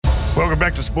Welcome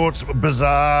back to Sports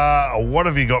Bazaar. What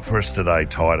have you got for us today,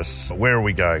 Titus? Where are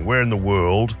we going? Where in the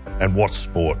world and what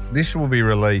sport? This will be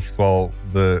released while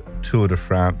the Tour de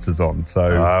France is on. So,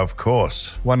 of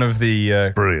course. One of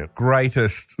the brilliant,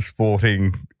 greatest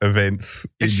sporting events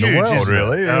it's in huge, the world,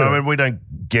 really. Yeah. I mean, we don't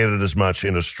get it as much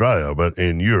in Australia, but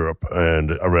in Europe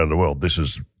and around the world, this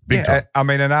is big time. I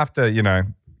mean, and after,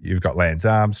 you've got Lance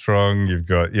Armstrong, you've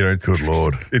got, good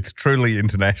Lord. It's truly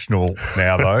international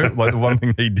now, though. Like, the one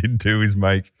thing he did do is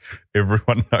make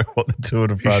everyone know what the Tour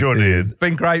de France is. Did.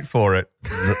 Been great for it.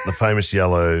 The famous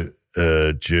yellow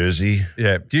jersey.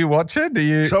 Yeah. Do you watch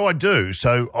it? So I do.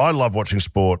 So I love watching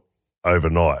sport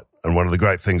overnight. And one of the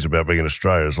great things about being in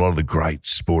Australia is a lot of the great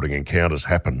sporting encounters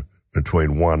happen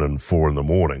between 1 and 4 in the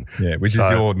morning. Yeah, which is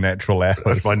your natural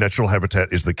hours. My natural habitat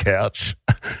is the couch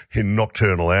in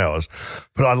nocturnal hours.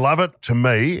 But I love it. To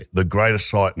me, the greatest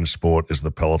sight in sport is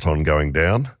the peloton going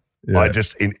down. Yeah.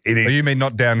 You mean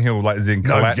not downhill, like as in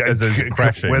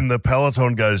crashing? When the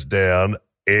peloton goes down,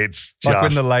 it's just... Like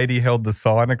when the lady held the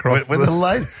sign across when the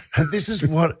lady... And this is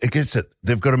what it gets it.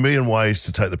 They've got a million ways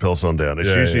to take the peloton down.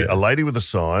 It's usually a lady with a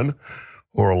sign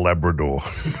or a Labrador.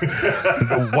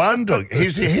 One dog.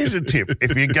 Here's a tip.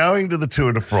 If you're going to the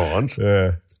Tour de France,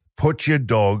 put your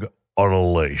dog on a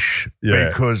leash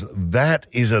because that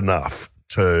is enough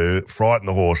to frighten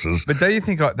the horses. But don't you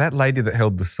think that lady that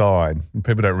held the sign, and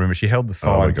people don't remember, she held the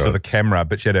sign to the camera,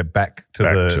 but she had her back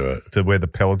to where the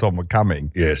peloton were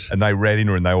coming. Yes. And they ran in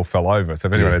her and they all fell over. So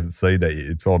if anyone hasn't seen that,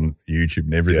 it's on YouTube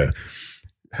and everything. Yeah.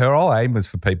 Her whole aim was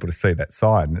for people to see that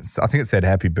sign. I think it said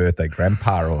 "Happy Birthday,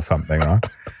 Grandpa" or something, right?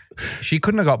 She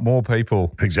couldn't have got more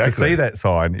people to see that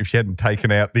sign if she hadn't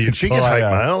taken out the entire... Did she get hate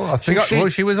mail? I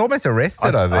think she was almost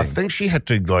arrested, I think. I think she had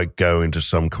to go into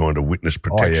some kind of witness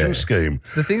protection scheme.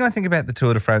 The thing I think about the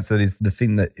Tour de France that is the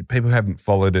thing that people who haven't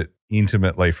followed it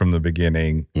intimately from the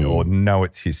beginning or know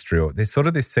its history, or there's sort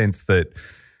of this sense that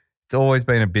it's always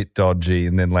been a bit dodgy,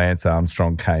 and then Lance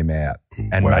Armstrong came out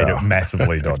and made it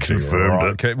massively dodgy.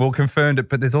 Confirmed it. Well, confirmed it,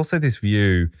 but there's also this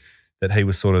view that he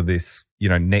was sort of this,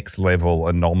 next level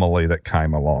anomaly that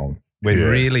came along. When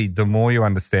really, the more you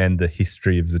understand the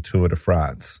history of the Tour de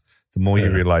France, the more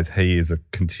you realise he is a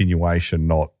continuation,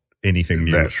 not anything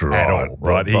new at all.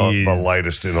 Right? The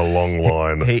latest in a long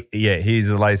line. He's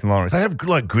the latest in a long line. They have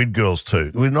like grid girls too.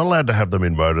 We're not allowed to have them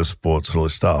in motorsports and all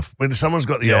this stuff. When someone's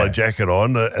got the yellow jacket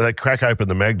on, they crack open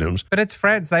the magnums. But it's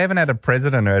France. They haven't had a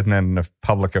president who hasn't had a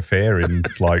public affair in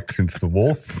since the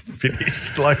war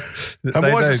finished. And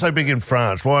why is it so big in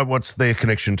France? What's their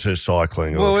connection to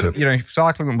cycling? Well,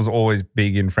 cycling was always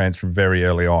big in France from very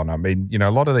early on. I mean,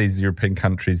 a lot of these European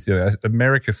countries,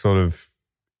 America sort of,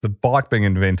 the bike being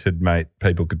invented, mate,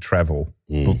 people could travel,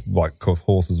 because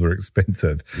horses were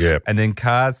expensive. Yeah. And then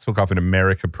cars took off in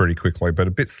America pretty quickly, but a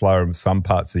bit slower in some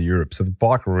parts of Europe. So the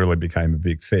bike really became a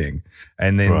big thing.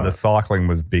 And then the cycling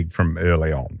was big from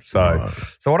early on. So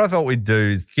what I thought we'd do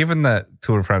is, given that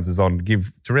Tour de France is on,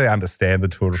 to really understand the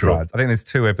Tour de France, I think there's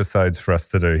 2 episodes for us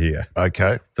to do here.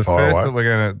 Okay. The first that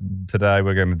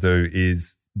we're going to do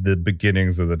is the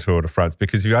beginnings of the Tour de France,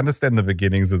 because if you understand the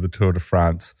beginnings of the Tour de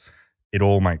France, it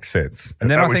all makes sense.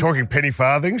 And then Are we talking penny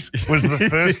farthings? Was the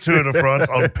first Tour de France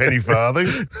on penny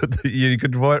farthings? You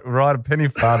could ride a penny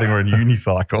farthing or a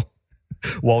unicycle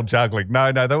while juggling.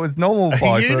 No, that was normal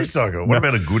bike. A unicycle? What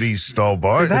about a goodies-style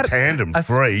bike? A tandem,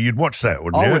 free. You'd watch that,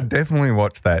 wouldn't you? I would definitely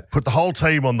watch that. Put the whole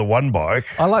team on the one bike.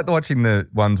 I like watching the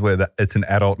ones where it's an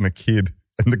adult and a kid,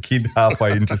 and the kid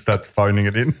halfway in just starts phoning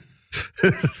it in.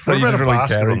 So what about a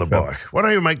basket on the bike? Why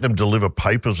don't you make them deliver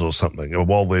papers or something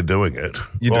while they're doing it?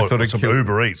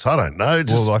 Uber Eats. I don't know.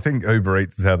 Well, I think Uber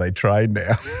Eats is how they train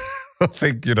now. I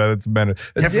think, it's a matter.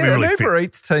 An Uber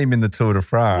Eats team in the Tour de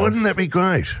France. Wouldn't that be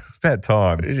great? It's about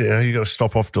time. Yeah, you got to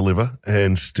stop off, deliver,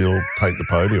 and still take the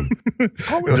podium.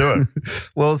 I would do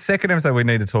it. Well, second episode we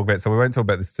need to talk about, so we won't talk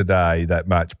about this today that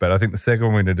much, but I think the second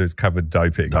one we need to do is cover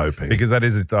doping. Because that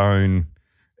is its own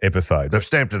episode. They've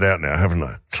stamped it out now, haven't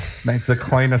they? Mate, it's the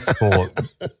cleanest sport.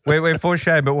 We're for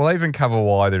shame, but we'll even cover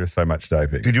why there is so much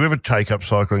doping. Did you ever take up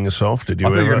cycling yourself? I thought you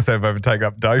were going to say I've ever taken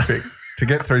up doping. To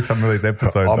get through some of these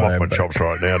episodes, I'm off my chops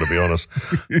right now, to be honest.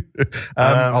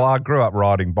 I grew up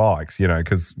riding bikes,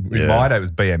 because in my day it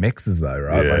was BMXs though,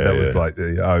 right? That was like,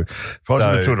 If I was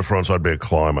in the Tour de France, I'd be a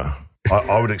climber.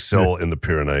 I would excel in the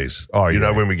Pyrenees.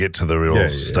 When we get to the real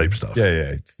steep stuff.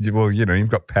 Yeah. Well, you've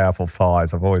got powerful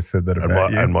thighs. I've always said that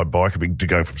about you. And my bike would be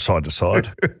going from side to side.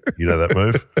 You know that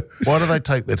move? Why do they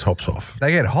take their tops off?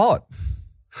 They get hot.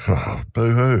 Oh,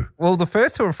 boo-hoo. Well, the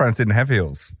first Tour de France didn't have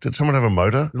hills. Did someone have a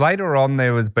motor? Later on,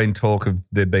 there was been talk of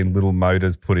there'd been little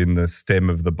motors put in the stem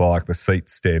of the bike, the seat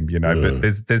stem, but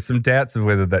there's some doubts of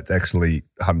whether that's actually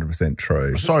 100%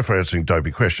 true. Sorry for answering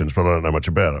dopey questions, but I don't know much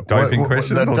about it. Doping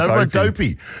questions or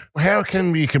dopey? How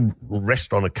can you can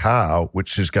rest on a car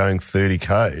which is going 30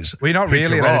 Ks? Well, not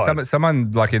really.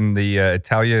 Someone like in the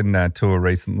Italian tour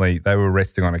recently, they were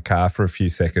resting on a car for a few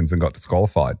seconds and got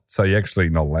disqualified. So you're actually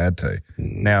not allowed to.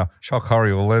 Now, shock horror,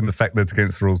 you'll learn the fact that it's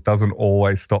against the rules doesn't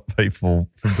always stop people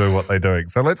from doing what they're doing.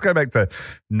 So let's go back to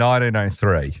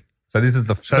 1903. So this is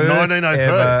the first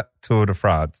ever Tour de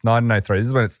France, 1903. This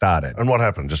is when it started. And what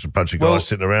happened? Just a bunch of guys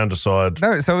sitting around decide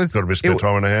got a bit of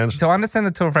time on their hands? To understand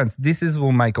the Tour de France, this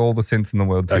will make all the sense in the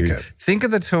world to you. Think of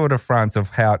the Tour de France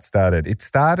of how it started. It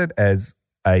started as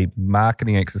a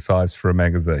marketing exercise for a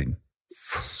magazine.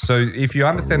 So if you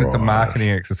understand it's a marketing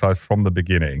exercise from the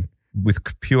beginning, with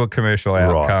pure commercial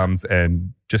outcomes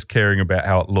and just caring about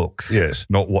how it looks,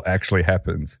 not what actually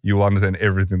happens, you'll understand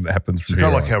everything that happens from here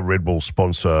on. It's kind of like how Red Bull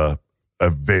sponsor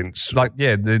events. Like,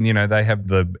 then, they have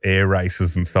the air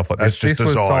races and stuff like that. It's just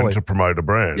designed to promote a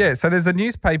brand. Yeah, so there's a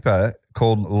newspaper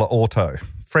called L'Auto,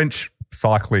 French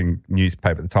cycling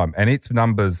newspaper at the time, and its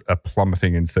numbers are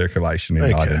plummeting in circulation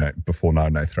before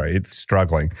 1903. It's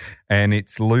struggling, and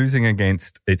it's losing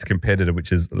against its competitor,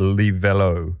 which is Le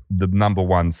Vélo, the number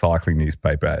one cycling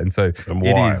newspaper. And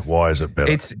why? Why is it better?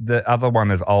 It's the other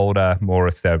one is older, more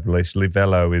established. Le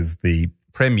Vélo is the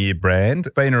premier brand.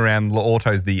 Been around,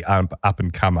 L'Auto's the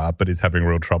up-and-comer, but is having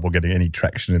real trouble getting any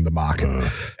traction in the market.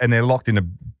 And they're locked in a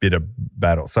bit of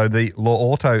battle. So the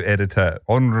L'Auto editor,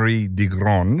 Henri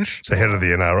Desgrange. It's the head of the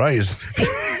NRA,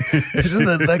 isn't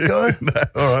that guy? No.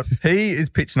 All right. He is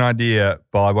pitched an idea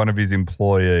by one of his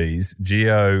employees,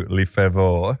 Gio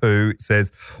Lefevre, who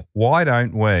says, why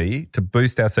don't we, to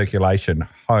boost our circulation,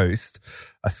 host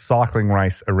a cycling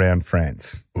race around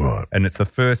France? Right. And it's the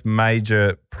first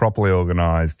major, properly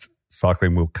organised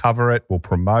cycling. We'll cover it. We'll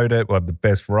promote it. We'll have the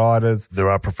best riders. There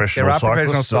are professional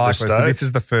cyclists but this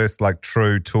is the first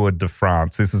true Tour de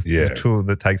France. This is the tour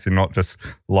that takes in not just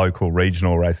local,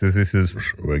 regional races. This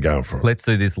is we're going for it. Let's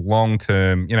do this long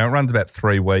term. It runs about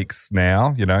 3 weeks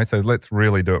now. So let's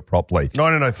really do it properly.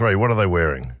 1903. What are they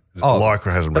wearing?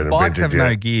 Lycra hasn't been invented yet. The bikes have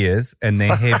no gears and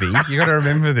they're heavy. You got to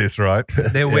remember this, right?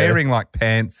 They're wearing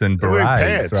pants and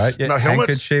berets, right? Yeah, no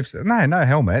helmets? Handkerchiefs. No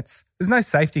helmets. There's no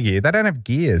safety gear. They don't have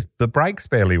gears. The brakes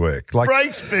barely work.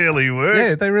 Brakes barely work?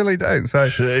 Yeah, they really don't. So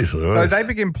they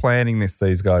begin planning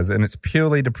these guys, and it's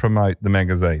purely to promote the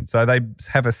magazine. So they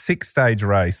have a 6-stage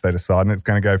race, they decide, and it's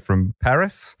going to go from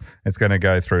Paris, it's going to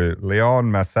go through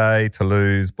Lyon, Marseille,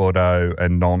 Toulouse, Bordeaux,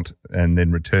 and Nantes, and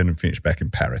then return and finish back in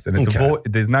Paris. And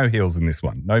there's no hills in this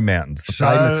one, no mountains.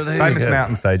 The famous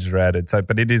mountain stages are added,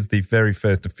 but it is the very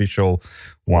first official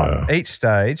one. Wow. Each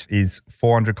stage is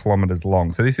 400 kilometres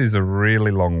long. So this is a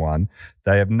really long one.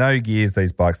 They have no gears,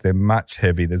 these bikes. They're much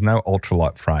heavy. There's no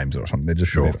ultralight frames or something. They're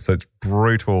just metal. So it's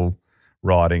brutal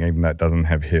riding, even though it doesn't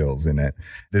have hills in it.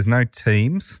 There's no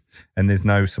teams and there's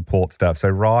no support staff. So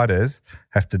riders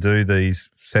have to do these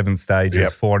 7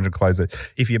 stages, 400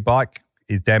 kilometres. If your bike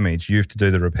is damaged, you have to do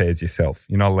the repairs yourself.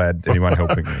 You're not allowed anyone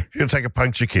helping you. You take a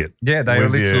puncture kit. Yeah, they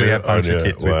literally have puncture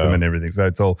kits with them and everything. So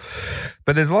it's all.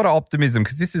 But there's a lot of optimism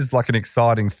because this is an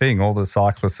exciting thing. All the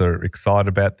cyclists are excited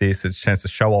about this. It's a chance to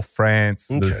show off France,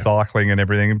 the cycling and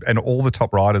everything. And all the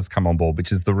top riders come on board,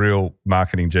 which is the real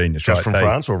marketing genius. Just from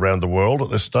France or around the world at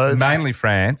this stage? Mainly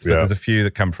France, but there's a few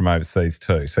that come from overseas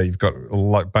too. So you've got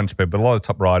a bunch of people, but a lot of the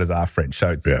top riders are French.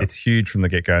 So it's huge from the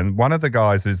get-go. And one of the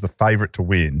guys who's the favourite to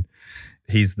win,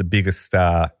 he's the biggest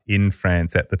star in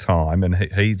France at the time, and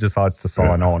he decides to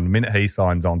sign on. The minute he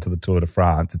signs on to the Tour de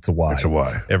France, it's away.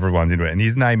 Everyone's into it. And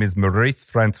his name is Maurice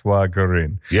Francois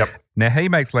Guérin. Yep. Now, he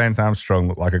makes Lance Armstrong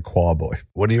look like a choir boy.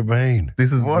 What do you mean?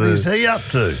 What is he up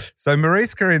to? So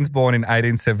Maurice Guérin's born in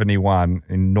 1871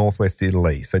 in northwest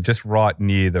Italy, so just right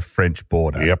near the French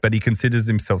border. Yep. But he considers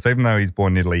himself, so even though he's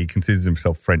born in Italy, he considers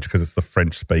himself French because it's the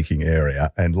French-speaking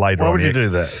area. And later on... Why would you do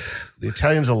that? The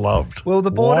Italians are loved. Well,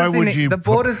 the borders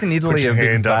in Italy are a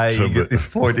bit vague at this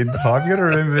point in time. You've got to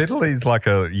remember, Italy's like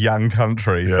a young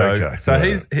country. He's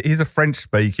a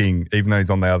French-speaking, even though he's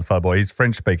on the other side of the border, he's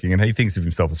French-speaking, and he thinks of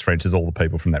himself as French as all the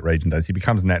people from that region does. He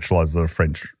becomes naturalised as a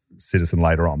French citizen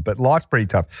later on. But life's pretty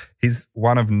tough. He's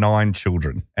one of 9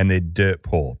 children, and they're dirt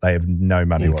poor. They have no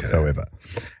money whatsoever.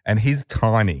 And he's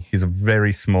tiny. He's a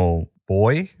very small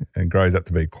boy and grows up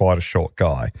to be quite a short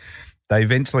guy. They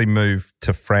eventually move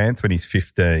to France when he's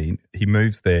 15. He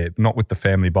moves there, not with the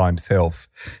family, by himself,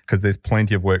 because there's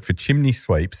plenty of work for chimney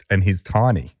sweeps and he's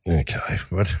tiny. Okay.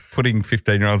 What? Putting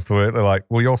 15-year-olds to work, they're like,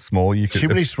 well, you're small. You could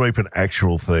Chimney sweep an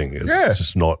actual thing. It's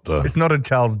just not. It's not a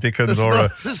Charles Dickens or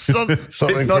something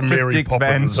it's not from just Mary Dick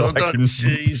Poppins. Van Dyke.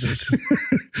 Jesus.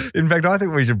 In fact, I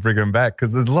think we should bring them back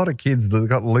because there's a lot of kids that have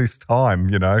got loose time,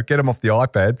 you know. Get them off the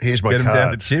iPads. Here's my get card. them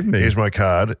down to chimney. Here's my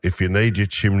card. If you need your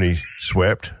chimney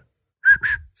swept.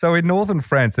 So in northern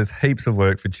France, there's heaps of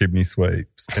work for chimney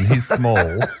sweeps, and he's small.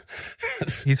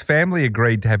 His family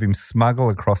agreed to have him smuggle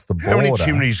across the border. How many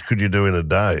chimneys could you do in a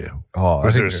day?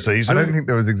 Was there a season? I don't think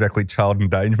there was exactly child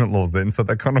endangerment laws then, so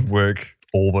they kind of work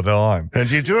all the time. And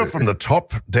do you do it from the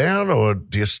top down or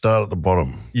do you start at the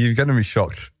bottom? You're going to be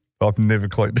shocked. I've never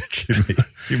cleaned a chimney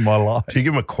in my life. Do you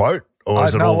give them a quote or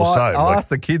is it all the same? I'll ask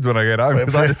the kids when I get home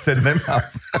because I just set them up.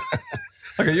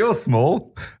 Okay, you're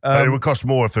small. But it would cost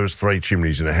more if there was 3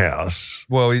 chimneys in a house.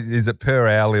 Well, is it per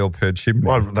hourly or per chimney?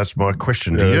 Well, that's my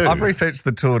question to you. I've researched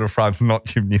the Tour de France, not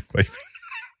chimney sweeping.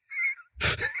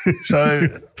 So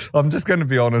I'm just going to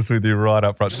be honest with you right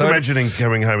up front. Just imagining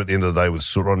coming home at the end of the day with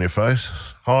soot on your face.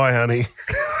 Hi, honey.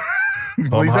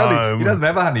 Well, I'm home. He doesn't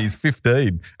have a honey. He's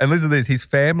 15. And listen to this. His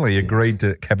family agreed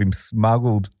to have him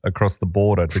smuggled across the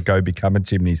border to go become a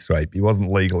chimney sweep. He wasn't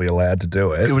legally allowed to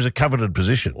do it. It was a coveted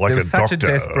position, like there was a doctor. such a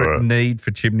desperate need for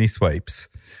chimney sweeps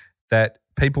that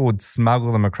people would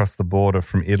smuggle them across the border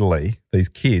from Italy, these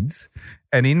kids,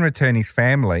 and in return his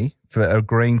family for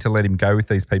agreeing to let him go with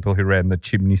these people who ran the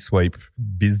chimney sweep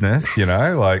business, you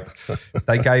know, like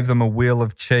they gave them a wheel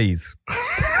of cheese.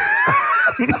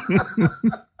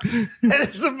 That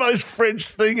is the most French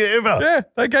thing ever. Yeah,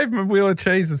 they gave him a wheel of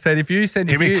cheese and said, if you send...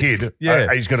 Give me a kid.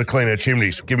 Yeah. He's got to clean our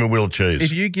chimneys. Give him a wheel of cheese.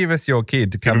 If you give us your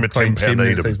kid to come him a clean 10-pound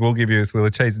chimneys, we'll give you a wheel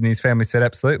of cheese. And his family said,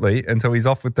 absolutely. And so he's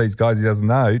off with these guys he doesn't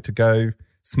know to go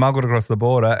smuggled across the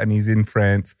border and he's in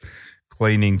France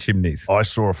cleaning chimneys. I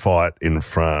saw a fight in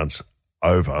France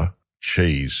over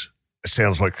cheese. It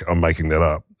sounds like I'm making that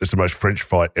up. It's the most French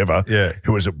fight ever. Yeah. It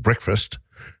was at breakfast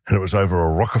and it was over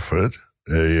a Roquefort.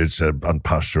 It's an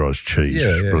unpasteurised cheese,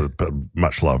 but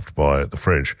much loved by the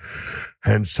French.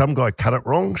 And some guy cut it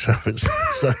wrong. So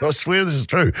I swear this is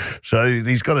true. So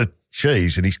he's got a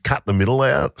cheese and he's cut the middle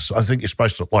out. So I think you're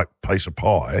supposed to, like a piece of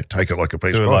pie, take it like a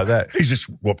piece of pie. Like that. He's just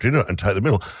whopped in it and take the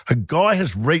middle. A guy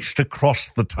has reached across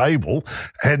the table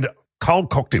and cold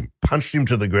cocked him, punched him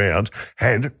to the ground,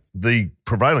 and the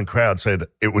prevailing crowd said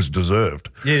it was deserved.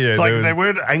 Yeah. Like they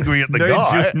weren't angry at the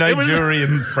guy. No jury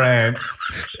in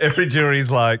France. Every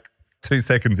jury's like 2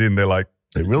 seconds in, they're like,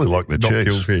 they really like the not cheese.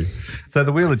 guilty. So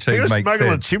the wheel of cheese makes smuggle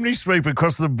sense. a chimney sweep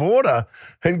across the border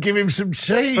and give him some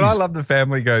cheese. But I love the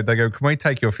family they go, can we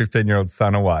take your 15-year-old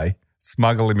son away,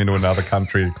 smuggle him into another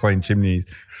country to clean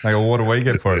chimneys? They go, what do we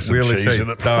get for it? Wheel of cheese.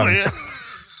 Done.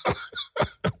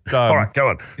 All right, go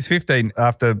on. He's 15.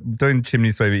 After doing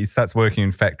chimney sweep, he starts working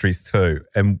in factories too.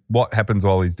 And what happens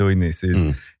while he's doing this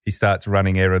is he starts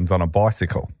running errands on a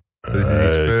bicycle. So this is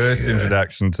his first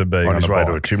introduction to being on his a way bike.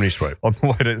 to a chimney sweep. On the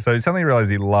way to, so he suddenly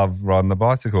realised he loved riding the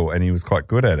bicycle and he was quite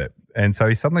good at it. And so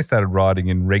he suddenly started riding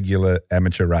in regular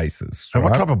amateur races. And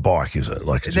what type of bike is it?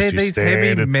 Like they're these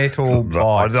heavy metal bikes,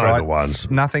 I don't know the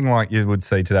ones. Nothing like you would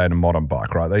see today in a modern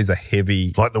bike, right? These are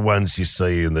heavy. Like the ones you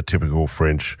see in the typical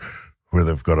French where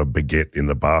they've got a baguette in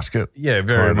the basket. Yeah,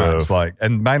 very much like,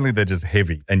 and mainly they're just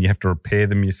heavy and you have to repair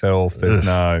them yourself. There's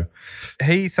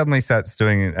he suddenly starts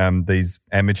doing these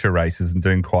amateur races and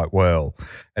doing quite well.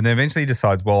 And then eventually he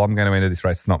decides, well, I'm going to enter this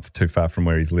race. It's not too far from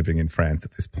where he's living in France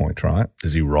at this point, right?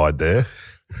 Does he ride there?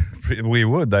 We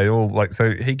would. They all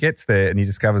so he gets there and he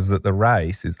discovers that the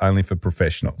race is only for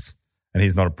professionals. And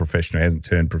he's not a professional. He hasn't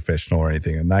turned professional or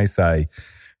anything. And they say,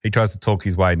 he tries to talk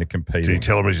his way into competing. Do you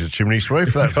tell him he's a chimney sweep?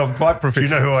 I'm quite professional. Do you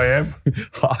know who I am?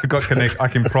 I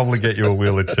can probably get you a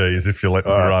wheel of cheese if you let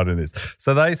me ride in this.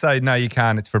 So they say, no, you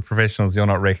can't. It's for professionals. You're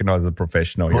not recognised as a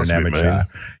professional. You're an amateur.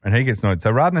 And he gets annoyed. So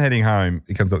rather than heading home,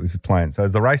 he comes up with this plan. So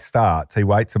as the race starts, he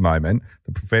waits a moment.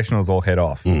 The professionals all head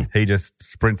off. He just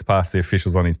sprints past the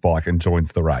officials on his bike and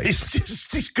joins the race.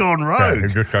 He's gone rogue.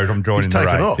 He just goes, I'm joining the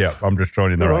race. Off. Yeah, I'm just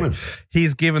joining the race.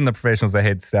 He's given the professionals a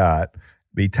head start.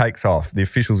 He takes off. The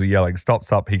officials are yelling,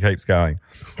 stop. He keeps going.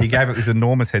 He gave it this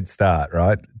enormous head start,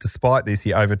 right? Despite this,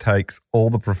 he overtakes all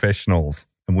the professionals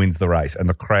and wins the race. And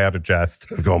the crowd are just...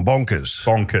 They've gone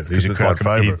bonkers. He's a crowd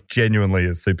favourite. He's genuinely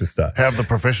a superstar. How have the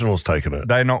professionals taken it?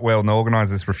 They're not well, and the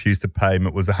organisers refused to pay him.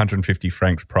 It was 150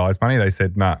 francs prize money. They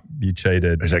said, nah, you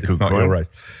cheated. Is that good not coin? Your race.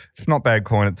 It's not bad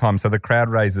coin at times. So the crowd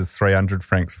raises 300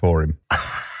 francs for him.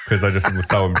 Because they just were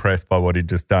so impressed by what he'd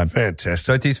just done. Fantastic.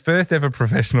 So it's his first ever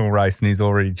professional race and he's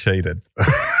already cheated.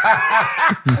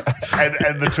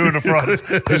 and the Tour de France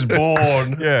is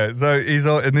born. Yeah, so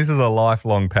and this is a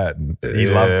lifelong pattern. He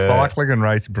loves cycling and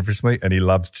racing professionally, and he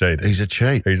loves cheating. He's a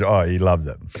cheat. He loves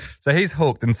it. So he's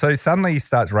hooked, and so suddenly he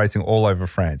starts racing all over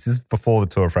France. This is before the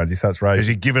Tour de France. He starts racing. Has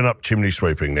he given up chimney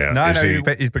sweeping now? No,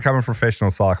 he's become a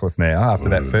professional cyclist now. After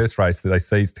that first race that they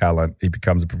see his talent, he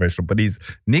becomes a professional. But his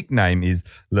nickname is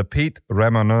Le Petit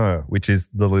Ramoneur, which is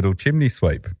the little chimney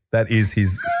sweep. That is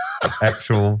his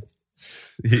actual...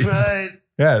 Mate.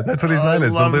 Yeah, that's what his name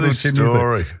is. I love the little this chimney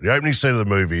story. sweep. The opening scene of the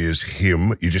movie is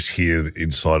him. You just hear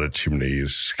inside a chimney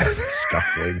is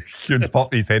scuffling.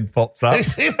 His head pops up.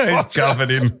 He's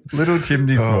covered in little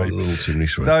chimney sweep. Little chimney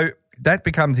sweep. So that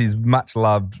becomes his much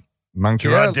loved monkey.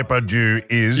 Gerard Depardieu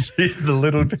is he's the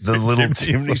little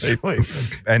chimney sweep.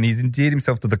 And he's endeared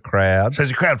himself to the crowd. So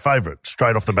he's a crowd favourite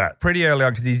straight off the bat. Pretty early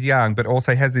on because he's young, but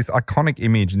also has this iconic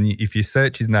image. And if you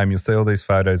search his name, you'll see all these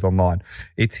photos online.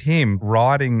 It's him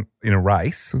riding in a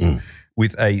race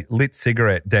with a lit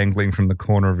cigarette dangling from the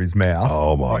corner of his mouth.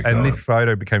 Oh, my God. And this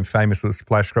photo became famous. It was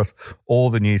splashed across all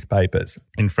the newspapers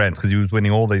in France because he was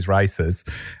winning all these races.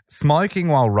 Smoking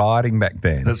while riding back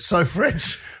then. That's so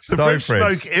French. The French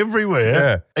smoke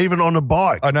everywhere, even on a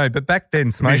bike. I know, but back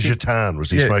then smoking... Gitan. Was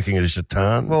he smoking a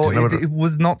Gitan? Well, it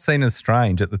was not seen as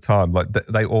strange at the time. Like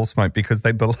they all smoked because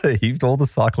they believed, all the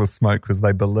cyclists smoked because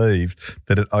they believed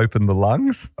that it opened the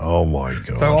lungs. Oh, my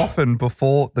God. So often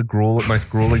before the most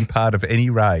grueling part of any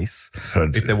race,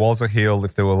 if there was a hill,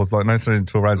 if there was like no reason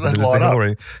to a race, but there was a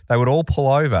hill, they would all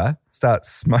pull over, start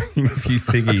smoking a few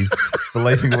ciggies,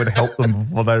 believing it would help them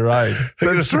before they rode.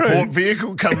 The support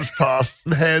vehicle comes past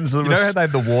and hands them. You know how they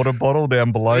had the water bottle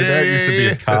down below that? It used to be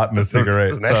a carton of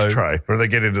cigarettes. An ashtray. When they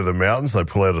get into the mountains, they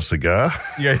pull out a cigar.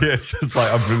 Yeah, it's just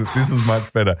like, this is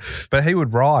much better. But he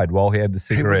would ride while he had the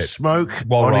cigarette. He would smoke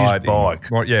while on his bike.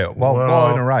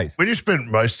 While in a race. When you spent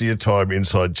most of your time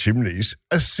inside chimneys,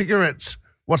 cigarettes,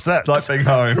 what's that? It's like being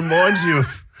home. Reminds you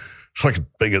of... It's like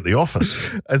being at the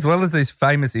office. As well as these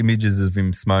famous images of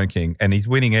him smoking, and he's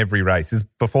winning every race. This is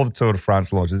before the Tour de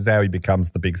France launches. This is how he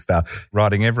becomes the big star.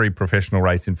 Riding every professional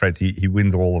race in France, he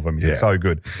wins all of them. He's so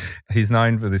good. He's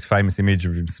known for this famous image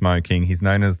of him smoking. He's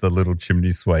known as the little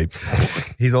chimney sweep.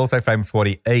 He's also famous for what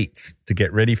he eats to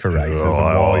get ready for races and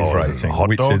while he's racing. Hot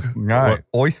dog?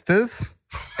 Oysters,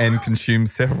 and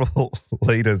consumes several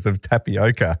litres of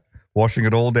tapioca, washing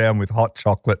it all down with hot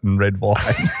chocolate and red wine.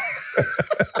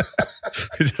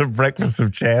 It's a breakfast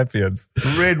of champions.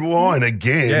 Red wine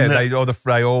again. Yeah,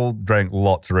 they all drank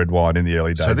lots of red wine in the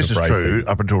early days. So this of is racing. true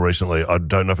up until recently. I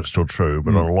don't know if it's still true,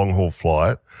 but on a long haul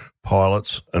flight,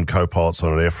 pilots and co-pilots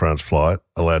on an Air France flight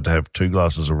allowed to have 2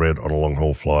 glasses of red on a long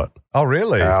haul flight. Oh,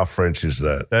 really? How French is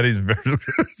that? That is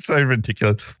so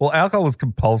ridiculous. Well, alcohol was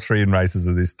compulsory in races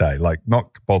of this day. Like,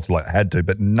 not compulsory, like had to,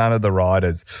 but none of the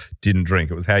riders didn't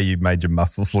drink. It was how you made your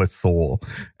muscles less sore.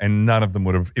 And none of them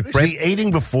would have. Is he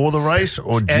eating before the race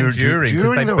or during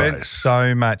they the burnt race?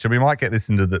 So much. And we might get this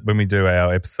into when we do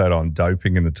our episode on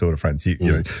doping in the Tour de France.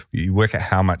 You work out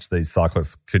how much these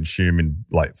cyclists consume in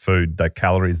like food, the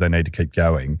calories they need to keep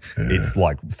going. Yeah. It's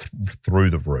like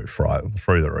through the roof, right?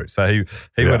 Through the roof. So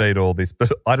he would eat all this,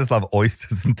 but I just love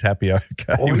oysters and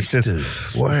tapioca.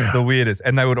 Oysters, wow, the weirdest.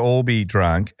 And they would all be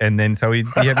drunk, and then so he'd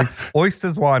be having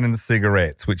oysters, wine, and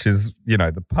cigarettes, which is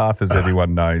the path, as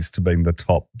everyone knows, to being the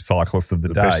top cyclist of the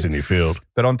day, best in your field.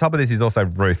 But on top of this, he's also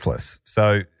ruthless.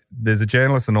 So there's a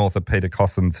journalist and author, Peter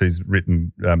Cossins, who's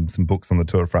written some books on the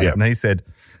Tour de France, and he said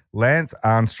Lance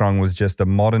Armstrong was just a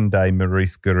modern day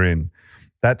Maurice Garin.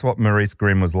 That's what Maurice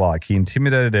Garin was like. He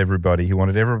intimidated everybody. He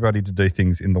wanted everybody to do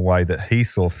things in the way that he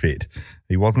saw fit.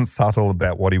 He wasn't subtle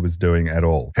about what he was doing at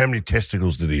all. How many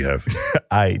testicles did he have?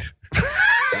 8.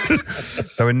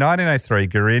 So in 1903,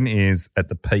 Garin is at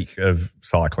the peak of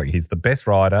cycling. He's the best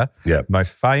rider,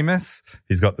 most famous.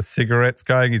 He's got the cigarettes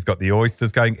going. He's got the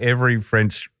oysters going. Every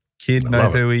French kid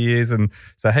knows who he is. And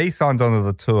so he signs onto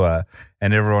the tour,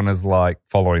 and everyone is like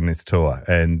following this tour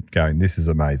and going, this is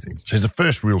amazing. So he's the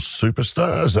first real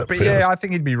superstar, is that fair? Yeah, I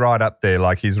think he'd be right up there.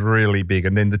 Like, he's really big.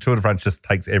 And then the Tour de France just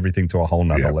takes everything to a whole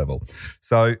nother level.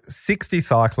 So 60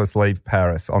 cyclists leave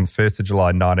Paris on 1st of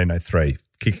July 1903,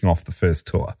 kicking off the first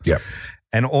tour. Yep.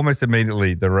 And almost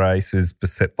immediately, the race is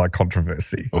beset by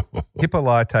controversy.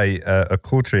 Hippolyte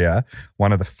Aucouturier,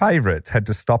 one of the favourites, had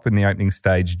to stop in the opening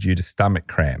stage due to stomach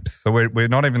cramps. So we're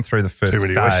not even through the first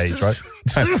stage,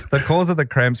 right? The cause of the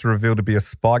cramps revealed to be a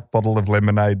spiked bottle of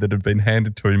lemonade that had been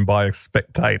handed to him by a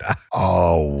spectator.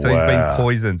 Oh, So he's been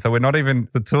poisoned. So we're not even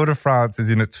 – the Tour de France is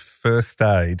in its first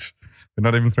stage We're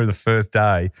not even through the first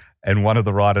day, and one of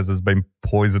the riders has been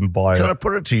poisoned by Can I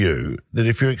put it to you that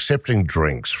if you're accepting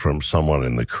drinks from someone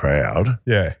in the crowd,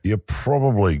 you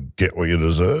probably get what you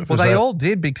deserve? Well, they all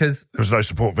did because there was no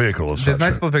support vehicle. There's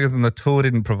no support vehicles, and the tour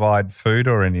didn't provide food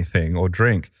or anything or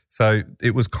drink. So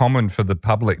it was common for the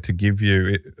public to give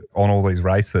you, on all these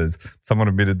races, someone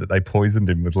admitted that they poisoned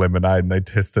him with lemonade and they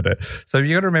tested it. So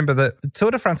you got to remember that the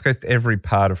Tour de France goes to every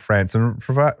part of France and,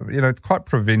 it's quite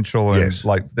provincial and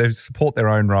like they support their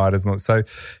own riders. And so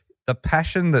the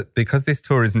passion that, because this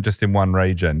tour isn't just in one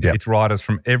region, it's riders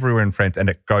from everywhere in France and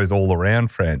it goes all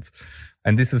around France.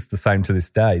 And this is the same to this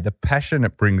day. The passion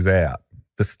it brings out,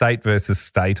 the state versus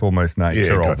state almost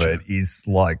nature of it is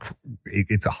like,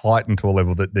 it's heightened to a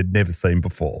level that they'd never seen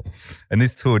before. And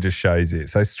this tour just shows it.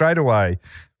 So straight away,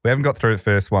 we haven't got through the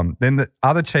first one. Then the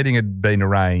other cheating had been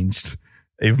arranged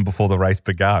even before the race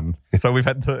begun. So we've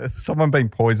had someone being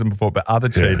poisoned before, but other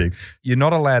cheating. You're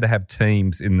not allowed to have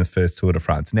teams in the first Tour de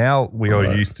France. Now we are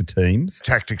used to teams.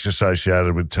 Tactics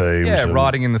associated with teams. Yeah,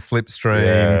 riding in the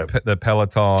slipstream, the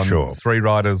peloton. Sure. 3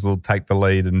 riders will take the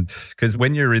lead. And because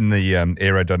when you're in the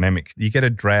aerodynamic, you get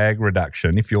a drag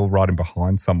reduction. If you're riding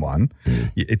behind someone,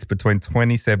 it's between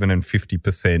 27 and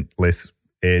 50% less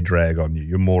air drag on you.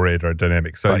 You're more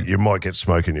aerodynamic. So but you might get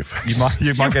smoke in your face.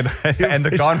 You might get, and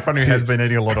the guy in front of you has been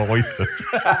eating a lot of oysters.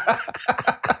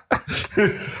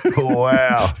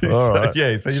 Wow. All right.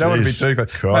 So you don't want to be too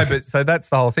close. No, but so that's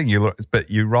the whole thing.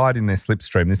 You ride in their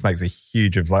slipstream. This makes a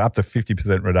huge up to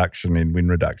 50% reduction in wind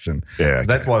reduction. Yeah. So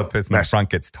that's why the person in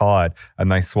front gets tired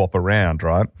and they swap around,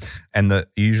 right? And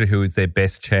usually who is their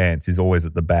best chance is always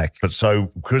at the back. But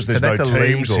so because there's no teams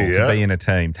illegal here, to be in a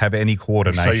team, to have any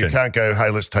coordination. So you can't go, hey,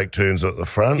 let's take turns at the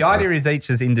front. The idea is each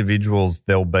as individuals,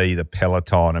 there'll be the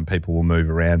peloton and people will move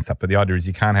around stuff. But the idea is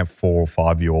you can't have 4 or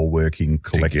 5 of you all working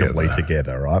collectively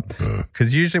together, right?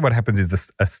 Because usually what happens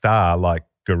is a star like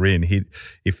Garin,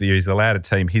 if he's allowed a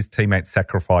team, his teammates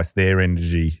sacrifice their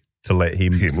energy to let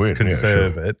him win,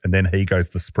 conserve it, and then he goes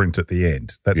the sprint at the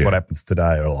end. That's what happens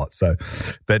today a lot. So,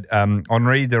 but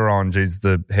Henri Durange is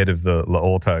the head of the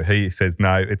L'Auto. He says,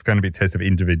 no, it's going to be a test of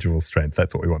individual strength.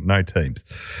 That's what we want, no teams.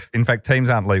 In fact, teams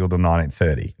aren't legal till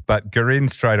 1930. But Garin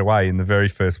straight away in the very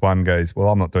first one goes, well,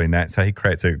 I'm not doing that. So he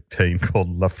creates a team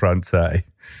called La France.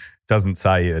 Doesn't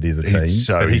say it is a team,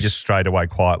 but he just straight away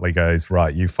quietly goes,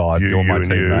 right, you 5, you're my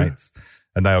teammates.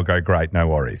 And they all go, great, no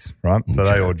worries, right? So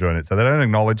they all join it. So they don't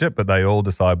acknowledge it, but they all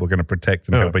decide we're going to protect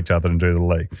and help each other and do the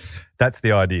league. That's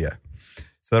the idea.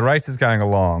 So the race is going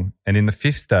along, and in the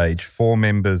 5th stage, 4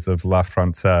 members of La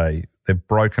France, they've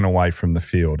broken away from the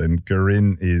field, and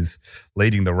Garin is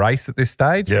leading the race at this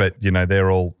stage, but,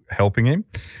 they're all helping him.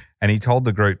 And he told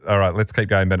the group, all right, let's keep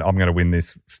going, but I'm going to win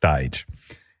this stage.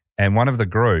 And one of the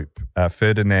group,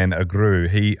 Ferdinand Aigru,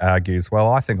 he argues, well,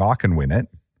 I think I can win it.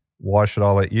 Why should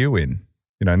I let you win?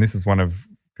 And this is one of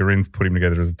Garin's put him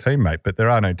together as a teammate, but there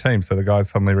are no teams. So the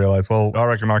guys suddenly realise, well, I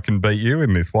reckon I can beat you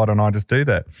in this. Why don't I just do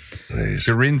that?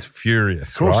 Garin's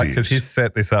furious, right? Because he's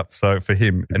set this up for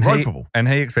him. And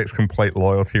he expects complete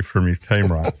loyalty from his team,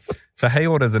 right? So he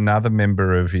orders another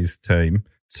member of his team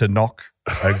to knock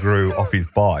Aigru off his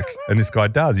bike. And this guy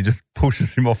does. He just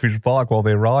pushes him off his bike while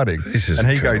they're riding. And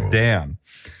he goes down.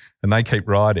 And they keep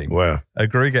riding. Wow.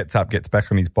 Aigru gets up, gets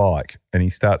back on his bike, and he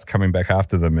starts coming back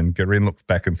after them. And Garin looks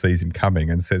back and sees him coming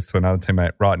and says to another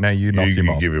teammate, right, now you knock him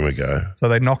off. Give him a go. So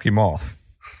they knock him off.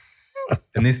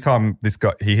 And this time, this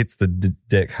guy, he hits the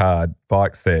deck hard,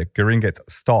 bike's there. Garin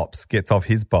stops, gets off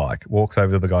his bike, walks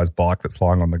over to the guy's bike that's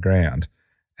lying on the ground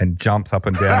and jumps up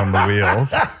and down on the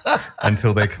wheels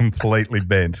until they're completely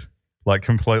bent. Like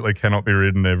completely cannot be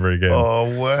ridden ever again.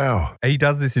 Oh, wow. He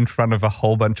does this in front of a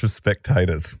whole bunch of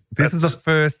spectators. This is the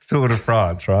first Tour de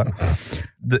France, right?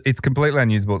 It's completely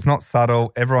unusable. It's not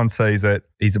subtle. Everyone sees it.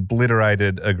 He's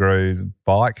obliterated Aigru's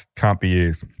bike. Can't be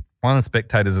used. One of the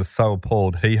spectators is so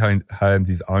appalled, he hands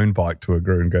his own bike to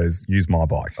Aigru and goes, use my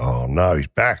bike. Oh, no, he's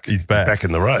back. He's back. Back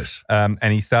in the race. And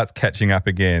he starts catching up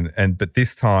again. But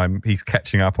this time he's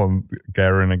catching up on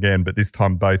Garin again. But this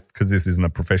time both, because this isn't a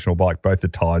professional bike, both the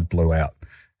tyres blew out.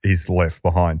 He's left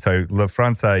behind. So La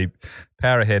France,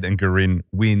 power ahead, and Garin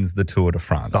wins the Tour de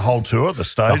France. The whole tour, the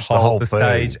stage, the whole thing.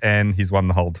 Stage, and he's won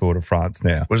the whole Tour de France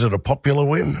now. Was it a popular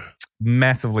win?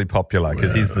 Massively popular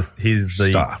because he's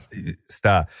the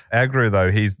star. Aigru,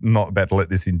 though, he's not about to let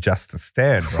this injustice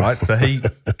stand, right? So he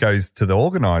goes to the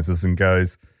organisers and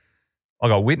goes, I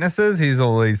got witnesses. Here's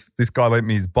all these. This guy lent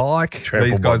me his bike.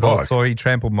 These guys all saw he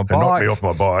trampled my bike. Knocked me off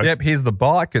my bike. Yep, here's the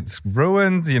bike. It's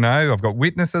ruined. I've got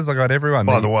witnesses. I got everyone.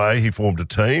 By the way, he formed a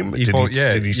team. Did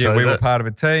he say that? We were part of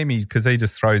a team because he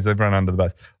just throws everyone under the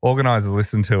bus. Organisers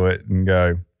listen to it and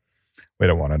go, we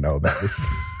don't want to know about this.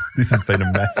 This has been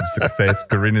a massive success.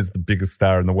 Garin is the biggest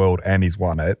star in the world and he's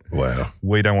won it. Wow.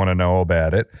 We don't want to know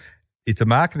about it. It's a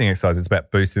marketing exercise. It's about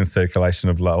boosting the circulation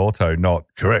of L'Auto, not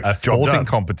Correct. a Job sporting done.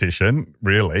 competition,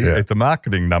 really. Yeah. It's a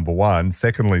marketing, number one.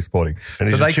 Secondly, sporting. And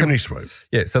he's a chimney sweep.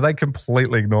 Yeah, so they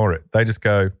completely ignore it. They just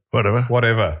go,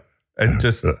 whatever. And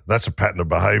just that's a pattern of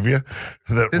behaviour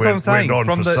that this is what I'm saying. went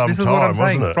on for some this is time, what I'm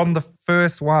saying. wasn't it? From the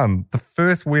first one, the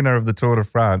first winner of the Tour de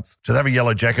France. Do they have a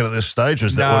yellow jacket at this stage? Or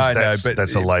is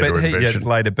that's a later invention? Yes,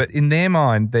 later. But in their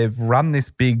mind, they've run this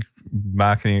big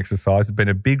marketing exercise. It's been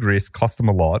a big risk, cost them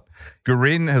a lot.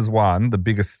 Garin has won, the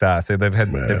biggest star. So they've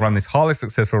run this highly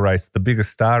successful race. The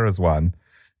biggest star has won.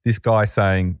 This guy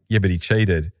saying, yeah, but he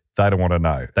cheated. They don't want to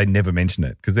know. They never mention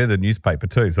it because they're the newspaper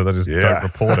too. So they just don't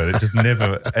report it. It just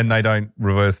never, and they don't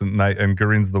reverse it. And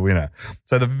Garin's the winner.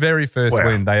 So the very first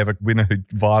win, they have a winner who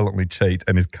violently cheats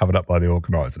and is covered up by the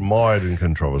organisers. Mired in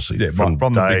controversy. Yeah, from the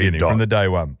beginning, from the day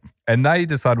one. And they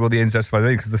decide, well, the end's justified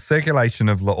because the circulation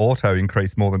of L'Auto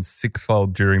increased more than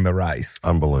sixfold during the race.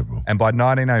 Unbelievable. And by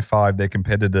 1905, their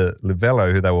competitor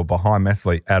Livelo, who they were behind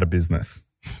massively, out of business.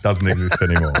 Doesn't exist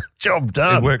anymore. Job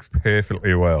done. It works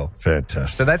perfectly well.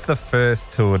 Fantastic. So that's the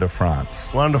first Tour de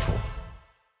France. Wonderful.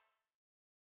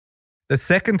 The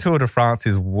second Tour de France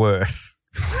is worse.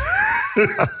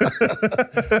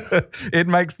 It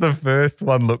makes the first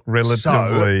one look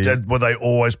relatively... So, were they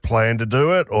always planning to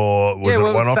do it, or was it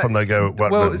one-off and they go, we're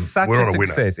on a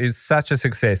winner? It was such a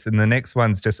success, and the next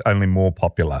one's just only more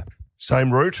popular.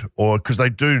 Same route, or because they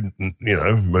do,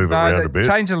 move it around a bit.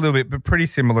 Change a little bit, but pretty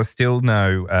similar. Still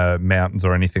no mountains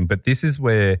or anything. But this is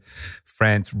where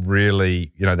France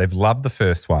really, they've loved the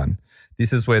first one.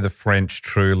 This is where the French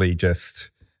truly just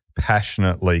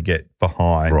passionately get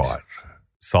behind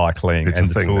cycling and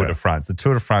the Tour de France. The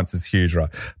Tour de France is huge, right?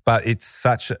 But it's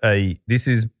this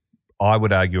is, I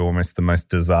would argue, almost the most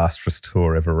disastrous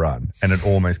tour ever run, and it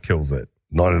almost kills it.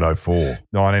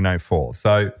 1904.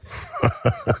 So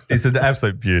it's an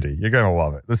absolute beauty. You're going to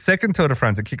love it. The second Tour de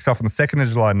France, it kicks off on the 2nd of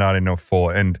July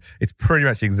 1904, and it's pretty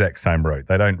much the exact same route.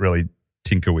 They don't really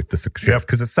tinker with the success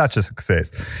because it's such a success.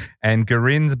 And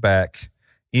Garin's back,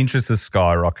 interest has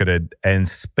skyrocketed, and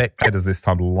spectators this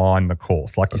time line the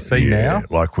course. Like you see now.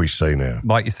 Like we see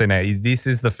now. This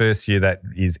is the first year that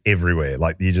is everywhere.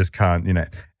 Like you just can't,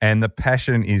 and the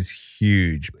passion is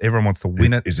huge. Everyone wants to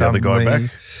win it. Is the other guy back?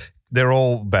 They're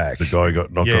all back. The guy who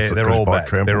got knocked off they're all back.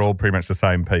 trampled. They're all pretty much the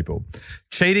same people.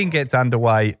 Cheating gets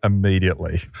underway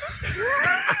immediately.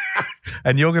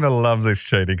 And you're going to love this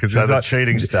cheating because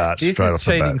cheating starts straight off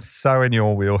the bat. This is cheating so in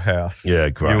your wheelhouse.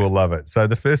 Yeah, great. You will love it. So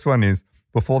the first one is,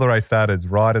 before the race started,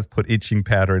 riders put itching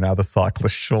powder in other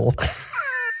cyclist shorts.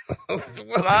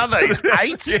 What are they?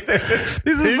 8?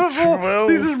 This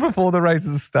is before the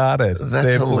races started.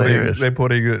 That's hilarious. They're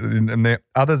putting it in, and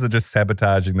others are just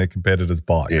sabotaging their competitors'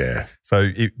 bikes. Yeah. So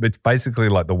it's basically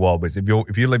like the Wild West. If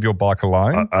you leave your bike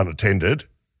alone, unattended,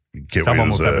 someone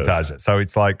will sabotage it. So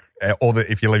it's like,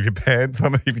 if you leave your pants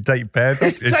on, if you take your pants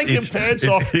off, take your pants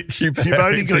off. You've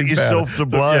only got yourself to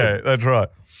blame. Yeah, that's right.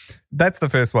 That's the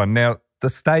first one. Now the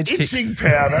stage itching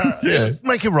powder.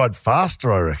 Make it ride faster,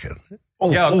 I reckon.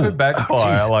 It could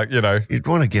backfire. You'd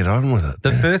want to get on with it.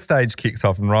 The first stage kicks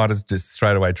off and riders just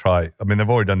straight away try. I mean, they've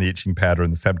already done the itching powder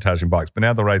and the sabotaging bikes, but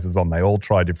now the race is on. They all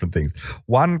try different things.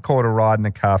 One caught a ride in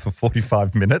a car for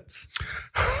 45 minutes.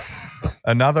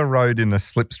 Another rode in a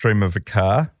slipstream of a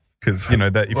car. Because,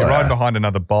 that if you're riding behind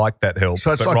another bike, that helps.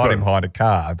 So but like riding behind a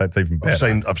car, that's even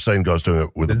better. I've seen guys doing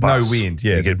it with a bus. There's no wind.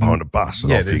 Yeah, you get behind a bus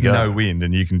and off you go. There's no wind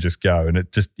and you can just go and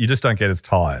you just don't get as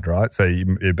tired, right? So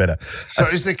you're better. So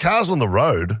is there cars on the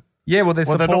road? Yeah, well, there's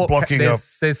they're not blocking up.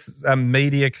 There's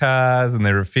media cars and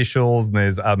there are officials and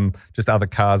there's just other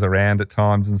cars around at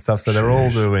times and stuff. So they're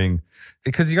all doing,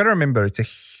 because you got to remember it's a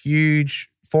huge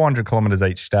 400 kilometres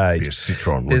each stage. Be a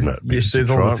Citroen, wouldn't it? There's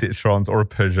all the Citroens or a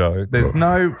Peugeot. There's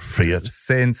no Fiat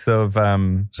sense of...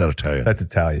 Is that Italian? That's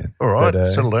Italian. All right,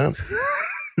 settle down.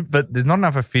 But there's not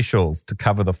enough officials to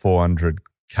cover the 400K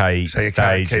so you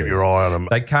can't keep your eye on them.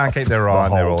 They can't keep their eye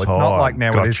on them all. It's not like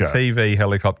now where there's TV,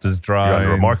 helicopters, drones.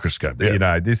 You're under a microscope,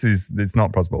 it's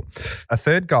not possible. A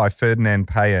third guy, Ferdinand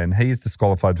Payen, he's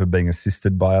disqualified for being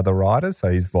assisted by other riders.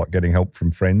 So he's like getting help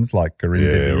from friends like Garin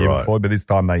did the year before. But this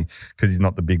time because he's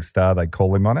not the big star, they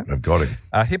call him on it. They've got him.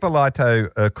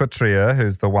 Hippolyto Couturier,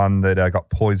 who's the one that got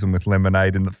poisoned with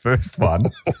lemonade in the first one.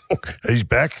 He's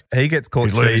back. He gets caught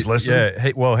cheating. Learned his lesson.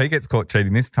 Yeah, he gets caught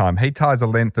cheating this time. He ties a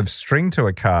length of string to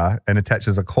a car and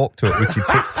attaches a cork to it, which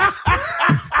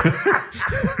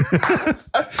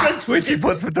he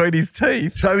puts between his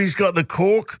teeth. So he's got the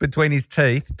cork between his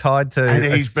teeth tied to and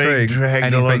a string,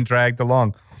 and he's been dragged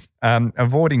along,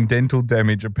 avoiding dental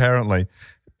damage apparently.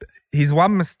 His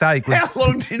one mistake was... How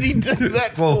long did he do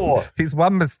that for? His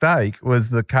one mistake was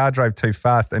the car drove too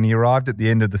fast and he arrived at the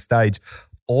end of the stage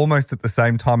almost at the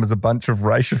same time as a bunch of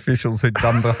race officials who'd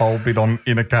done the whole bit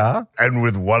in a car. And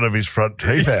with one of his front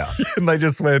teeth out. And they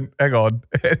just went, hang on,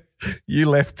 you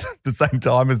left the same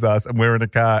time as us and we're in a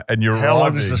car and you're How arriving.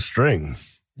 long is the string?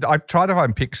 I've tried to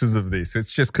find pictures of this.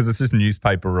 It's just because it's just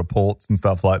newspaper reports and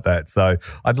stuff like that. So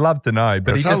I'd love to know.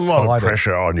 But There's a lot of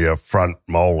pressure on your front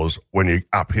molars when you're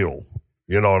uphill.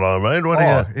 You know what I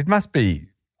mean? It must be.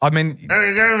 I mean,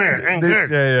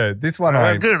 yeah. This one,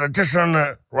 good. I just run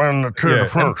the Tour de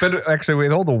France. But actually,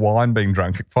 with all the wine being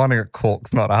drunk, finding a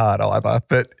cork's not hard either.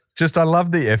 But just, I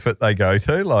love the effort they go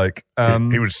to. Like,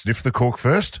 he would sniff the cork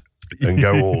first and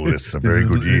go, "Oh, this is a very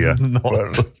good year."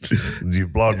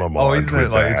 You've blown my mind. Oh, isn't it?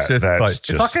 Like, it's just like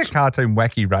it's like a cartoon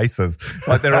Wacky Races.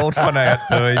 Like they're all trying to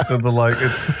outdo each other. Like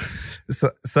it's.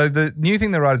 So the new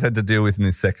thing the riders had to deal with in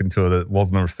this second tour that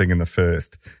wasn't a thing in the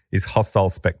first is hostile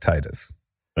spectators.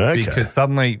 Okay. Because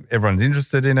suddenly everyone's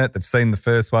interested in it. They've seen the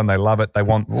first one. They love it. They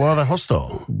want... Why are they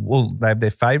hostile? Well, they have their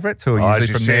favourites who are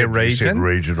usually from their region. You said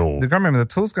regional. You've got to remember, the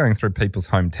tour's going through people's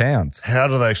hometowns. How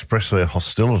do they express their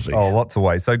hostility? Oh, lots of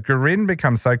ways. So Garin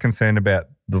becomes so concerned about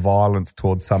the violence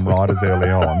towards some riders early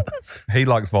on. He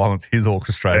likes violence he's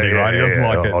orchestrating, right? He doesn't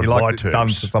like it. He likes it done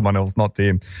to someone else, not to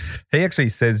him. He actually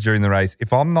says during the race,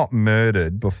 if I'm not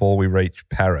murdered before we reach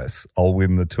Paris, I'll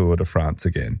win the Tour de France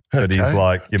again. Okay. But he's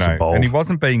like, and he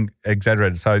wasn't being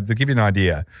exaggerated. So to give you an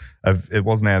idea of, it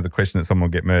was now the question that someone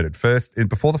would get murdered.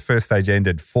 Before the first stage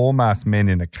ended, 4 masked men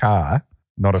in a car,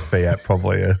 not a Fiat,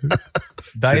 probably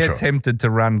they attempted to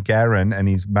run Garin and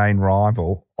his main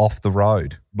rival off the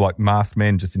road, like masked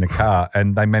men just in a car,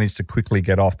 and they managed to quickly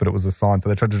get off, but it was a sign, so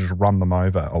they tried to just run them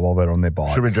over while they're on their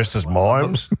bikes. Should have been dressed as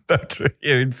mimes.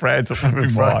 Yeah, in France, it would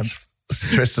be mimes.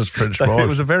 Dressed as French mimes. It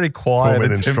was a very quiet 4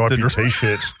 men in stripy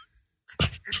T-shirts.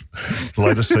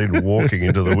 Later seen walking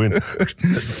into the wind.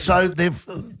 So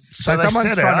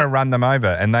someone's trying to run them over,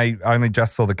 and they only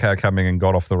just saw the car coming and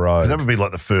got off the road. That would be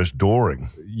like the first dooring.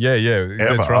 Yeah,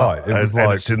 that's right. It was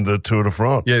and it's in the Tour de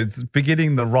France. Yeah, it's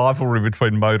beginning the rivalry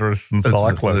between motorists and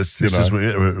cyclists. This is where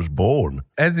it was born.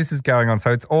 As this is going on,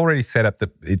 so it's already set up that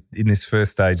in this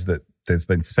first stage that there's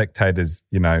been spectators,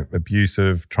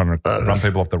 abusive, trying to run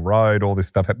people off the road, all this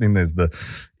stuff happening. There's the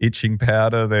itching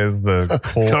powder. There's the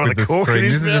cork with the string.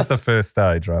 This is just the first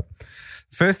stage, right?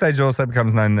 First stage also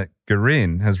becomes known that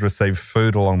Garin has received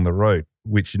food along the route,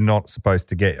 which you're not supposed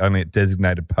to get, only at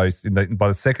designated posts. By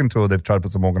the second tour, they've tried to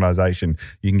put some organisation.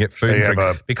 You can get food and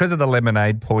drink. Because of the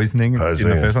lemonade poisoning in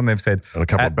the first one, they've said... And a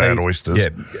couple of bad oysters. Yeah,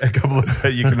 a couple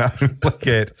of... You can only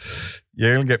get...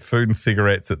 You're going to get food and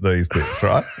cigarettes at these bits,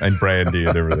 right? And brandy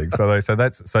and everything.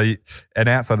 And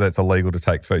outside of that's illegal to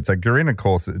take food. So Garin, of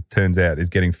course, it turns out, is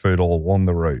getting food all along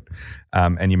the route,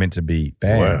 and you're meant to be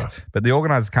banned. Wow. But the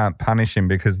organisers can't punish him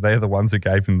because they're the ones who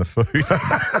gave him the food.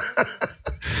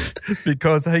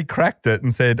 Because he cracked it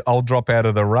and said, "I'll drop out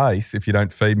of the race if you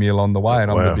don't feed me along the way,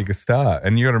 and I'm the biggest star."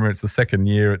 And you got to remember, it's the second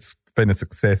year. It's been a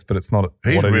success, but it's not what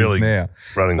it is now.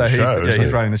 Running the show.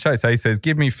 He's running the show. So he says,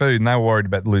 "Give me food," and they were worried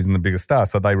about losing the biggest star,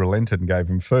 so they relented and gave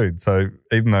him food. So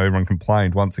even though everyone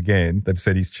complained, once again, they've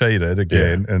said he's cheated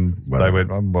again, and they went,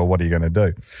 "Well, what are you going to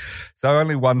do?" So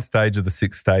only one stage of the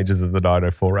 6 stages of the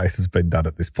 904 race has been done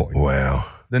at this point. Wow.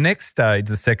 The next stage,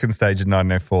 the second stage of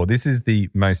 904, this is the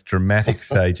most dramatic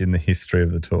stage in the history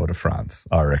of the Tour de France,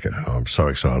 I reckon. Oh, I'm so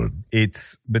excited.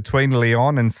 It's between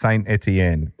Lyon and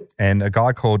Saint-Etienne, and a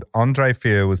guy called André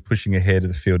Fieux was pushing ahead of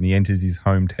the field, and he enters his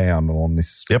hometown along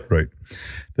this route.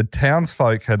 The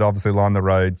townsfolk had obviously lined the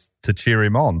roads to cheer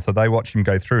him on, so they watch him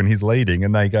go through, and he's leading,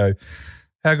 and they go,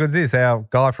 "How good's this? Our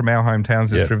guy from our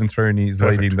hometown's just driven through and he's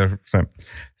leading."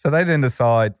 So they then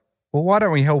decide, well, why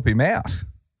don't we help him out?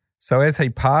 So as he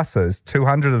passes,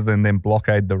 200 of them then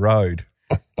blockade the road.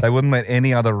 They wouldn't let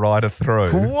any other rider through.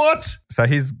 What? So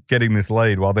he's getting this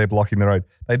lead while they're blocking the road.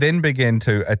 They then begin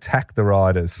to attack the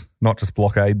riders, not just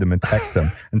blockade them, attack them.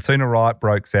 And soon a riot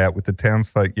breaks out with the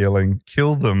townsfolk yelling,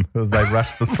 "Kill them," as they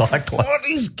rush the cyclists. What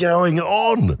is going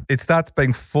on? It starts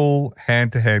being full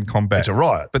hand-to-hand combat. It's a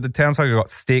riot. But the townsfolk have got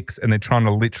sticks and they're trying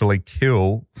to literally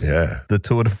kill the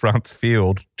Tour de France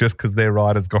field just because their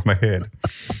rider's gone ahead.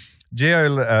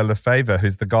 Gio Lefebvre,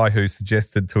 who's the guy who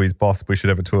suggested to his boss we should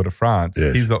have a Tour de France,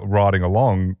 he's riding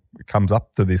along, comes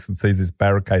up to this and sees this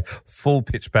barricade, full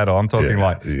pitch battle. I'm talking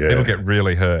people get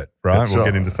really hurt, right? We'll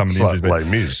get into some of the injuries. Like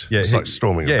Les Mis. It's like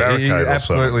storming a barricade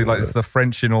absolutely. Like it's the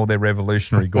French in all their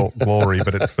revolutionary glory,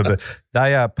 but it's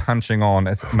they are punching on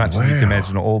as much as you can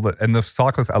imagine. And the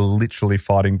cyclists are literally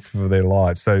fighting for their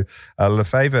lives. So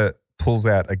Lefebvre pulls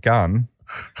out a gun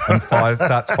and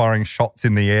starts firing shots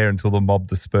in the air until the mob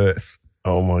disperse.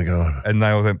 Oh, my God. And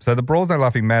nails him. So the brawl's no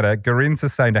laughing matter. Garin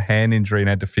sustained a hand injury and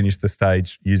had to finish the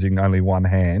stage using only one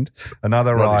hand.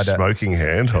 Another Not rider. his smoking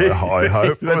hand, I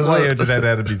hope. That's why he had that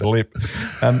out of his lip.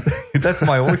 That's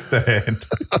my oyster hand.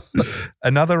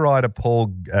 Another rider, Paul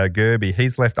Gerby,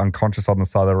 he's left unconscious on the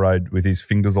side of the road with his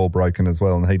fingers all broken as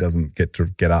well, and he doesn't get to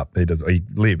get up. He lives,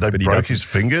 They but he broke doesn't. his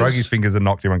fingers? Broke his fingers and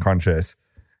knocked him unconscious.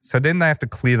 So then they have to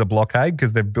clear the blockade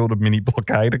because they've built a mini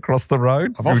blockade across the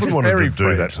road. I've often wanted to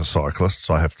do that to cyclists,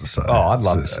 I have to say. Oh, I'd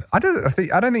love it. I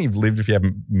don't think you've lived if you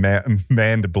haven't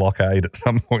manned a blockade at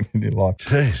some point in your life.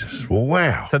 Jesus. Well,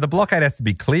 wow. So the blockade has to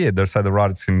be cleared so the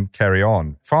riders can carry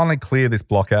on. Finally clear this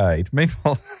blockade.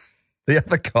 Meanwhile, the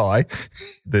other guy,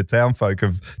 the town folk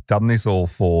have done this all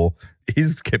for,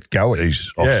 he's kept going.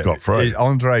 He's off scot-free.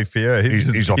 Andre Fier,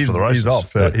 he's off for the races. He's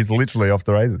off. He's literally off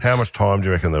the races. How much time do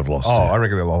you reckon they've lost? Oh, I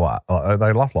reckon they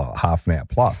lost like half an hour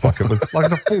plus. Like it was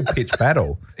like a full pitch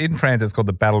battle. In France, it's called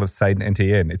the Battle of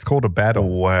Saint-Étienne. It's called a battle.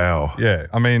 Wow. Yeah,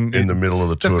 I mean, in the middle of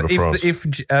the Tour de France. If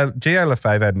Gio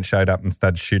Lefebvre hadn't showed up and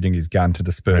started shooting his gun to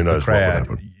disperse the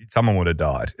crowd, someone would have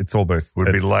died. It's almost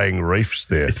would be laying reefs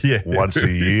there once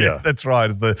a year. Yeah, that's right.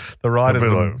 As the riders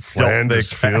like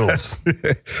Flanders fields.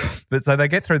 But so they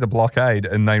get through the blockade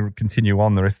and they continue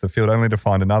on the rest of the field, only to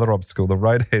find another obstacle. The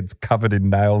roadhead's covered in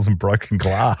nails and broken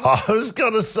glass. I was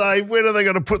going to say, when are they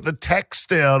going to put the tax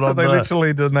down on that? So they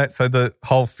literally done that. So the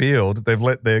whole field, they've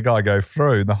let their guy go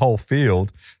through, and the whole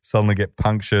field suddenly get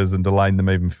punctures and delaying them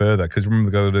even further because remember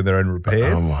they've got to do their own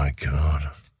repairs. Oh my God.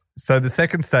 So the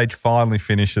second stage finally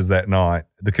finishes that night.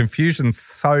 The confusion's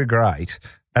so great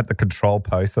at the control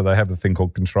post. So they have the thing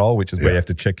called control, which is where you have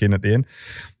to check in at the end.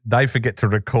 They forget to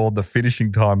record the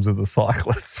finishing times of the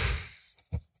cyclists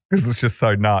because it's just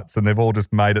so nuts. And they've all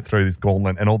just made it through this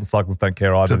gauntlet and all the cyclists don't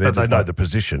care either. But they know the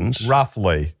positions.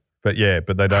 Roughly. But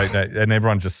but they don't know. And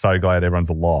everyone's just so glad everyone's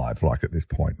alive, like at this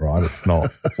point, right? It's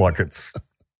not like it's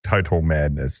total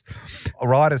madness.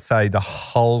 Riders say the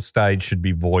whole stage should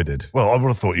be voided. Well, I would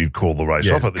have thought you'd call the race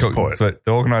off at this point. But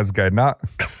the organisers go, nah.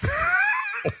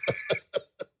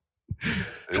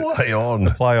 Play on.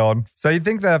 Play on. So you'd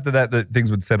think that after that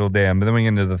things would settle down, but then we get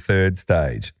into the third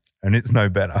stage and it's no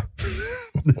better.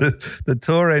 The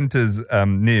Tour enters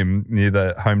Nîmes near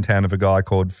the hometown of a guy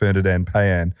called Ferdinand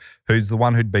Payan, who's the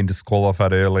one who'd been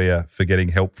disqualified earlier for getting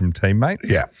help from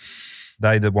teammates. Yeah.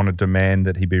 They want to demand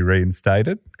that he be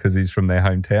reinstated because he's from their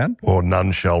hometown. Or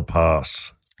none shall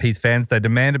pass. His fans, they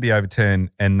demand to be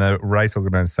overturned and the race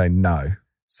organisers say no.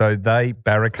 So they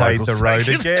barricade the road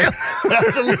again.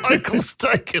 The locals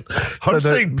take it. I'm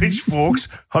seeing pitchforks.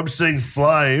 I'm seeing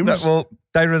flames.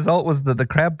 The result was that the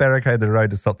crowd barricaded the road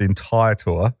to stop the entire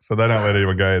tour. So they don't let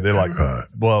anyone go. They're like,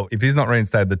 well, if he's not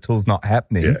reinstated, the tour's not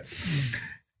happening. Yeah.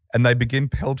 And they begin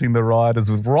pelting the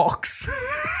riders with rocks.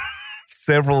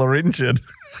 Several are injured.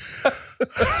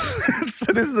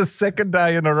 So this is the second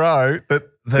day in a row that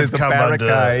there's a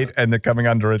barricade and they're coming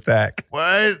under attack.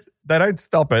 What? They don't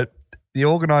stop it. The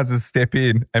organisers step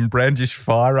in and brandish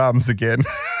firearms again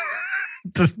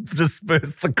to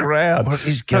disperse the crowd. What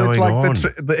is going on?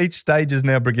 Each stage is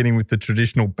now beginning with the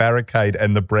traditional barricade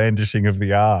and the brandishing of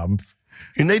the arms.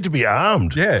 You need to be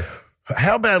armed. Yeah.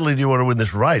 How badly do you want to win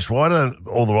this race? Why don't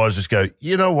all the riders just go,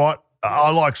 you know what?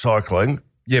 I like cycling.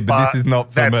 Yeah, but this is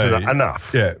not for me. That's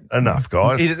enough. Yeah. Enough,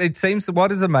 guys. It seems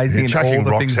what is amazing in all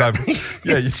the things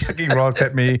you're chucking rocks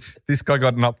at me. This guy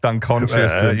got knocked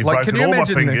unconscious. You've broken all my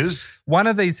fingers. One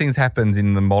of these things happens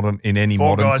in any modern sport.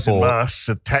 Four guys in masks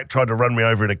tried to run me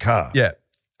over in a car. Yeah.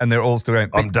 And they're all still going,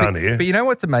 I'm done here. But you know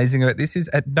what's amazing about this is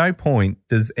at no point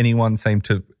does anyone seem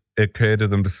to occur to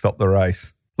them to stop the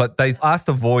race. Like they ask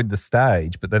to void the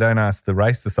stage, but they don't ask the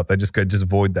race to stop. They just go, just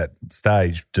void that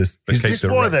stage. Is this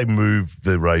why they move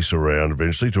the race around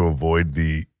eventually to avoid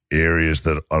the areas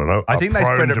that, I don't know, I think they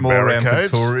spread it more around for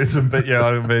tourism, but yeah,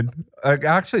 I mean, I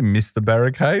actually miss the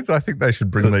barricades. I think they should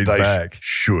bring these back.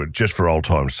 Should, just for old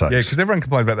times' sake. Yeah, because everyone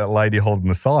complained about that lady holding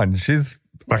the sign. She's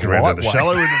mucking around down the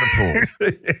shallow into the pool.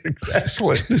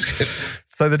 Exactly.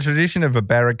 So the tradition of a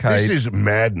barricade. This is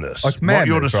madness. Oh, it's madness. What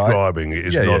you're describing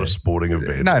is not a sporting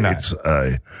event.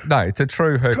 No. It's a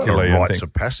true Herculean rites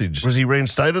of passage. Was he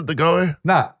reinstated, the guy?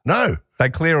 No. They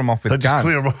clear him off with guns. Just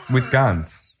clear him off. With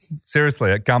guns.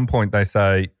 Seriously, at gunpoint they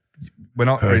say, we're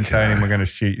not reinstating him, we're going to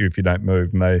shoot you if you don't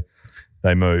move. And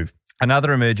they move.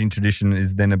 Another emerging tradition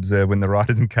is then observed when the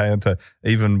riders encounter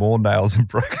even more nails and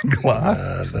broken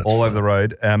glass all over the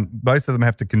road. Most of them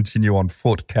have to continue on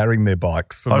foot carrying their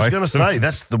bikes. I was going to say,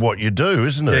 that's what you do,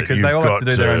 isn't it? Yeah, because they all have to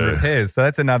do their own repairs. So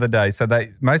that's another day. So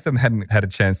most of them hadn't had a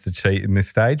chance to cheat in this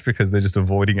stage because they're just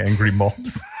avoiding angry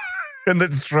mobs. And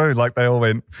that's true. Like they all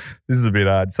went, this is a bit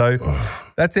hard. So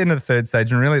that's the end of the third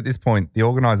stage. And really at this point, the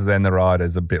organisers and the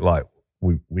riders are a bit like,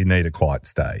 we need a quiet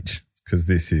stage because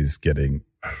this is getting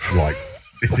like,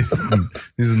 this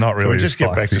is not really. Can we just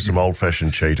get back to some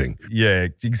old-fashioned cheating? Yeah,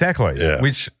 exactly. Yeah.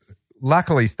 Which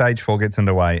luckily stage 4 gets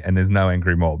underway and there's no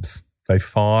angry mobs. They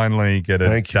finally get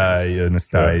a day and a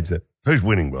stage. Who's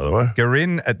winning, by the way?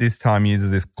 Garin at this time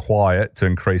uses this quiet to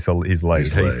increase his lead.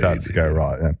 He starts to go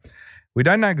right. Yeah. We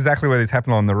don't know exactly where this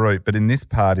happened on the route, but in this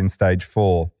part in stage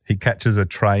 4, he catches a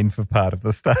train for part of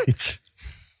the stage.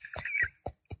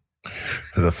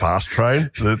 The fast train?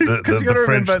 Because you've got to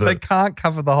remember, they can't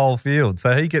cover the whole field.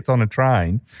 So he gets on a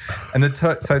train and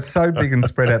so it's so big and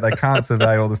spread out, they can't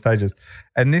survey all the stages.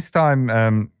 And this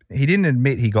time he didn't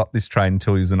admit he got this train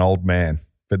until he was an old man.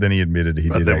 But then he admitted he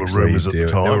did actually. There were rumours at the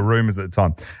time. There were rumours at the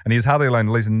time. And he was hardly alone.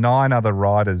 At least 9 other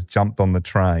riders jumped on the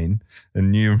train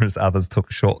and numerous others took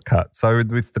a shortcut. So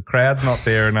with the crowd not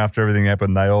there and after everything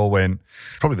happened, they all went.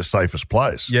 It's probably the safest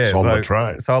place. Yeah, it's on the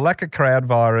train. So a lack of crowd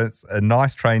violence, a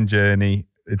nice train journey.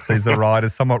 It sees the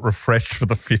riders somewhat refreshed for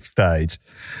the 5th stage.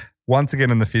 Once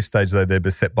again in the 5th stage, though, they're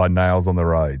beset by nails on the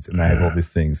roads and they have all these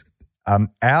things.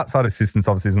 Outside assistance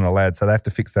obviously isn't allowed, so they have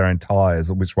to fix their own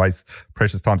tyres, which wastes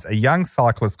precious times. A young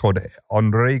cyclist called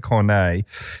Henri Cornet,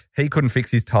 he couldn't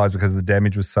fix his tyres because the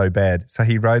damage was so bad. So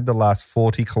he rode the last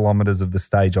 40 kilometres of the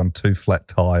stage on 2 flat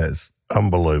tyres.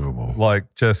 Unbelievable.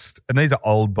 And these are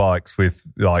old bikes with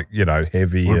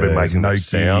heavy. Would have been making no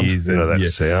sound. Gears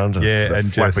sound.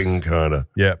 And flapping kind of.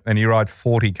 Yeah, and he rides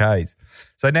 40 Ks.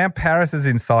 So now Paris is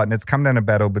in sight and it's come down a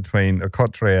battle between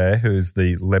Couturier, who's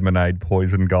the lemonade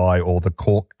poison guy or the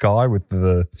cork guy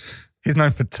he's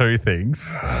known for 2 things,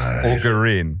 or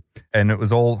Garin. And it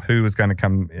was all who was going to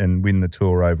come and win the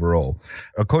Tour overall.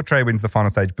 Couturier wins the final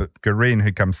stage, but Garin,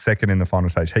 who comes second in the final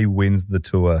stage, he wins the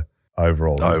Tour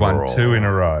overall. He's won 2 in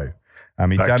a row.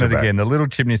 He's done it again. The little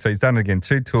chimney, so he's done it again.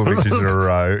 2 Tour victories in a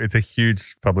row. It's a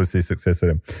huge publicity success for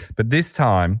him. But this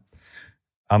time,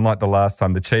 unlike the last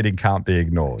time, the cheating can't be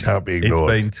ignored.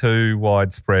 It's been too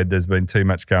widespread. There's been too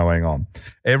much going on.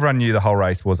 Everyone knew the whole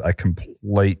race was a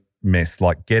complete mess,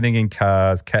 like getting in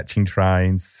cars, catching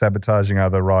trains, sabotaging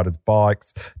other riders'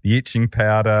 bikes, the itching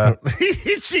powder.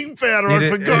 The itching powder.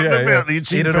 I'd forgotten about the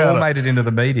itching powder. It had all made it into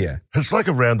the media. It's like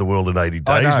Around the World in 80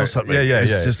 days or something.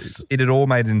 It had all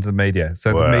made it into the media.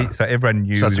 So everyone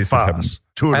knew this would happen.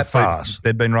 Tour de farce.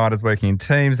 There'd been riders working in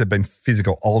teams. There'd been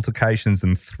physical altercations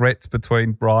and threats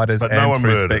between riders and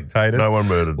spectators. No one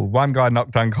murdered. Well, one guy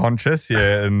knocked unconscious,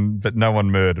 but no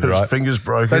one murdered, right? His fingers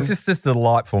broken. So it's just a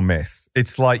delightful mess.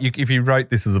 It's like if you wrote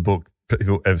this as a book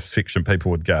of fiction,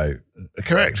 people would go,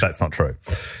 correct. That's not true.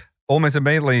 Almost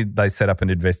immediately they set up an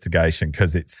investigation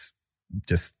because it's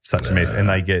just such a mess, and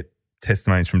they get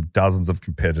testimonies from dozens of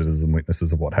competitors and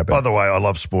witnesses of what happened. By the way, I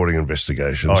love sporting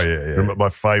investigations. Oh, yeah. My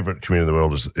favourite committee in the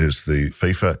world is the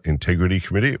FIFA Integrity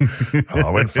Committee.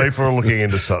 When FIFA are looking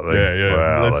into something. Yeah.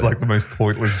 Wow, that's like the most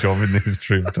pointless job in the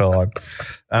history of time.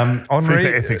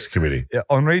 FIFA Ethics Committee.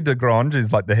 Henri de Grange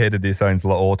is like the head of this, owns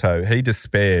L'Auto. He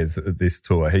despairs at this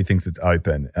tour. He thinks it's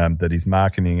open, that his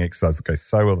marketing exercise that goes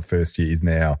so well the first year is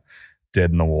now dead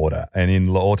in the water. And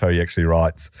in L'Auto, he actually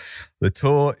writes, "The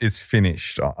tour is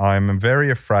finished. I am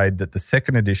very afraid that the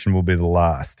second edition will be the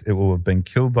last. It will have been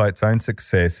killed by its own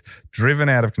success, driven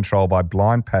out of control by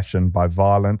blind passion, by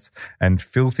violence, and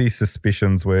filthy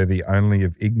suspicions worthy only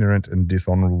of ignorant and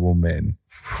dishonourable men."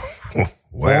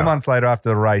 Wow. 4 months later after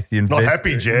the race, Not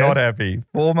happy, Jan. Not happy.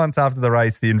 4 months after the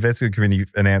race, the investigative committee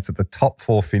announced that the top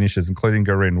 4 finishers, including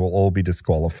Garin, will all be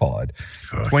disqualified.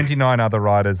 29 other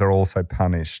riders are also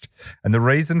punished. And the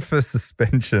reason for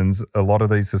suspensions, a lot of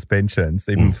these suspensions,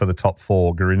 even for the top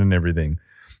 4, Garin and everything,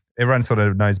 everyone sort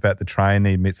of knows about the train.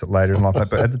 He admits it later in life.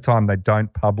 But at the time, they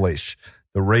don't publish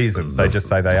the reasons. They just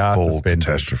say they are suspended.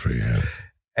 Catastrophe, yeah.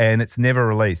 And it's never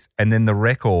released. And then the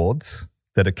records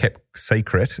that are kept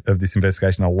secret of this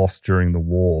investigation are lost during the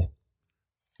war,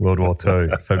 World War II.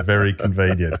 So very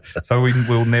convenient. So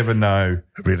we'll never know.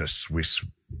 It'll be in a Swiss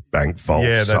bank vault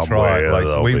that's somewhere.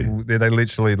 Right. They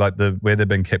literally, where they've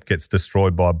been kept gets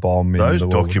destroyed by a bomb. Those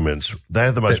documents,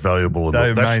 they're the most valuable.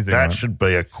 They're amazing. That should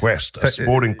be a quest, a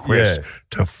sporting quest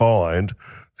to find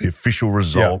the official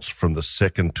results from the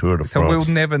second Tour de France. So we'll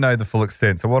never know the full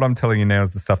extent. So what I'm telling you now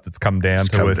is the stuff that's come down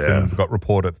to us and got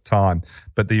reported at the time.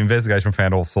 But the investigation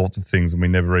found all sorts of things and we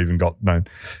never even got known.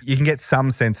 You can get some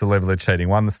sense of the level of cheating.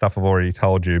 One, the stuff I've already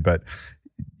told you, but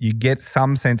you get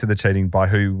some sense of the cheating by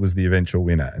who was the eventual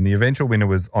winner. And the eventual winner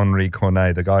was Henri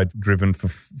Cornet, the guy driven for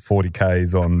 40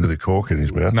 Ks on... With a cork in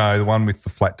his mouth? No, the one with the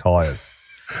flat tyres.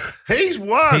 He's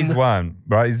won. He's won,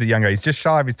 right? He's the younger. He's just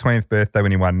shy of his 20th birthday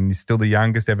when he won, and he's still the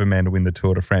youngest ever man to win the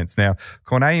Tour de France. Now,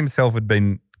 Cornet himself had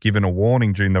been given a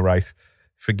warning during the race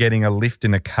for getting a lift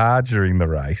in a car during the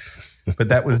race, but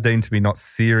that was deemed to be not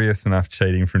serious enough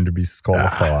cheating for him to be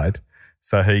disqualified.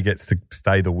 So he gets to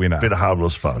stay the winner. Bit of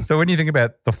harmless fun. So when you think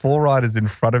about the 4 riders in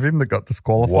front of him that got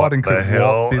disqualified, what did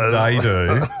they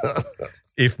do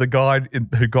if the guy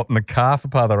who got in the car for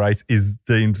part of the race is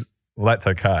deemed, well, that's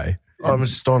okay. I'm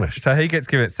astonished. So he gets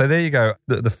given it. So there you go.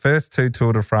 The first 2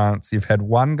 Tour de France, you've had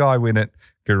one guy win it,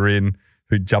 Garin,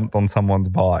 who jumped on someone's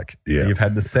bike. Yeah. You've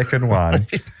had the second one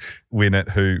win it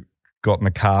who got in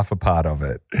a car for part of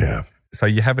it. Yeah. So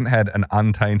you haven't had an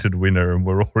untainted winner and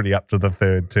we're already up to the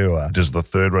third tour. Does the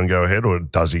third one go ahead or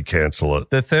does he cancel it?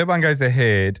 The third one goes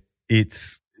ahead.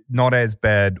 It's not as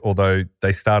bad, although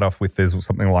they start off with there's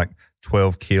something like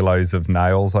 12 kilos of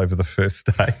nails over the first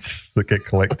stage that get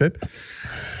collected.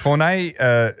 Cornet,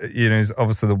 is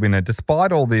obviously the winner.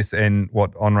 Despite all this and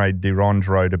what Henri Duronge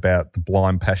wrote about the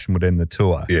blind passion would end the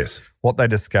tour, yes, what they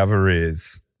discover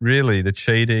is really the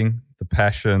cheating, the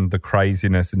passion, the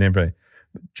craziness and everything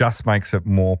just makes it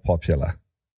more popular,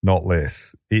 not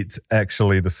less. It's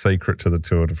actually the secret to the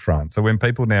Tour de France. So when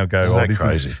people now go, this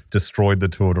has destroyed the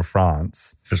Tour de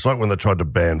France. It's like when they tried to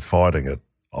ban fighting at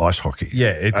ice hockey.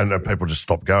 Yeah. And then people just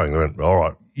stopped going. They went, all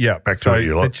right. Yeah, back to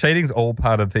it. The cheating's all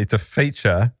part of it's a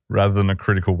feature rather than a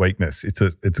critical weakness. It's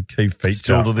a key feature.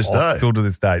 Still to this day. Still to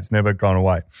this day. It's never gone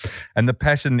away. And the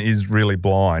passion is really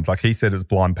blind. Like he said, it's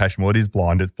blind passion. Well, it is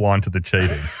blind. It's blind to the cheating.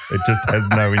 It just has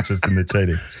no interest in the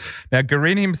cheating. Now,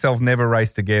 Garin himself never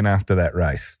raced again after that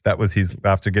race. That was his,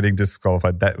 after getting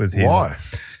disqualified, that was his. Why?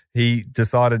 He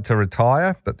decided to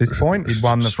retire at this point. He'd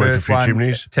won the first one.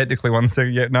 Chimneys. Technically won the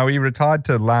second. Yeah, no, he retired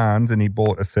to Lens and he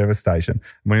bought a service station.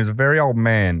 When he was a very old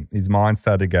man, his mind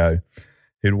started to go.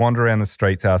 He'd wander around the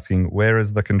streets asking, where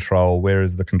is the control? Where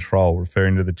is the control?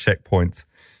 Referring to the checkpoints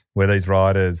where these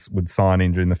riders would sign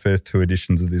in during the first 2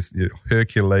 editions of this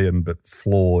Herculean but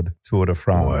flawed Tour de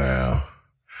France. Wow.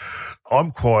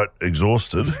 I'm quite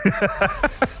exhausted.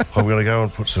 I'm going to go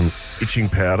and put some itching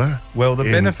powder. Well, the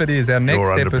benefit is our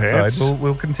next episode,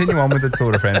 we'll continue on with the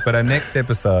Tour de France, but our next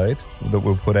episode that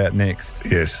we'll put out next,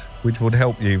 yes, which would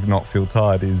help you not feel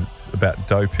tired, is about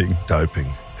doping. Doping.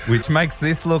 Which makes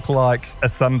this look like a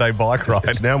Sunday bike ride.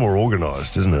 It's now more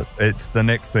organised, isn't it? It's the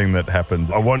next thing that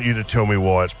happens. I want you to tell me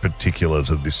why it's particular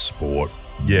to this sport.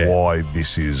 Yeah. Why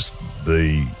this is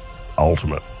the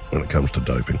ultimate when it comes to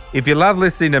doping. If you love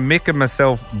listening to Mick and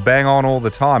myself bang on all the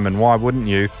time, and why wouldn't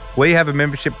you, we have a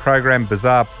membership program,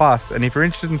 Bazaar Plus, and if you're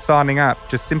interested in signing up,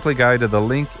 just simply go to the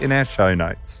link in our show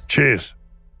notes. Cheers.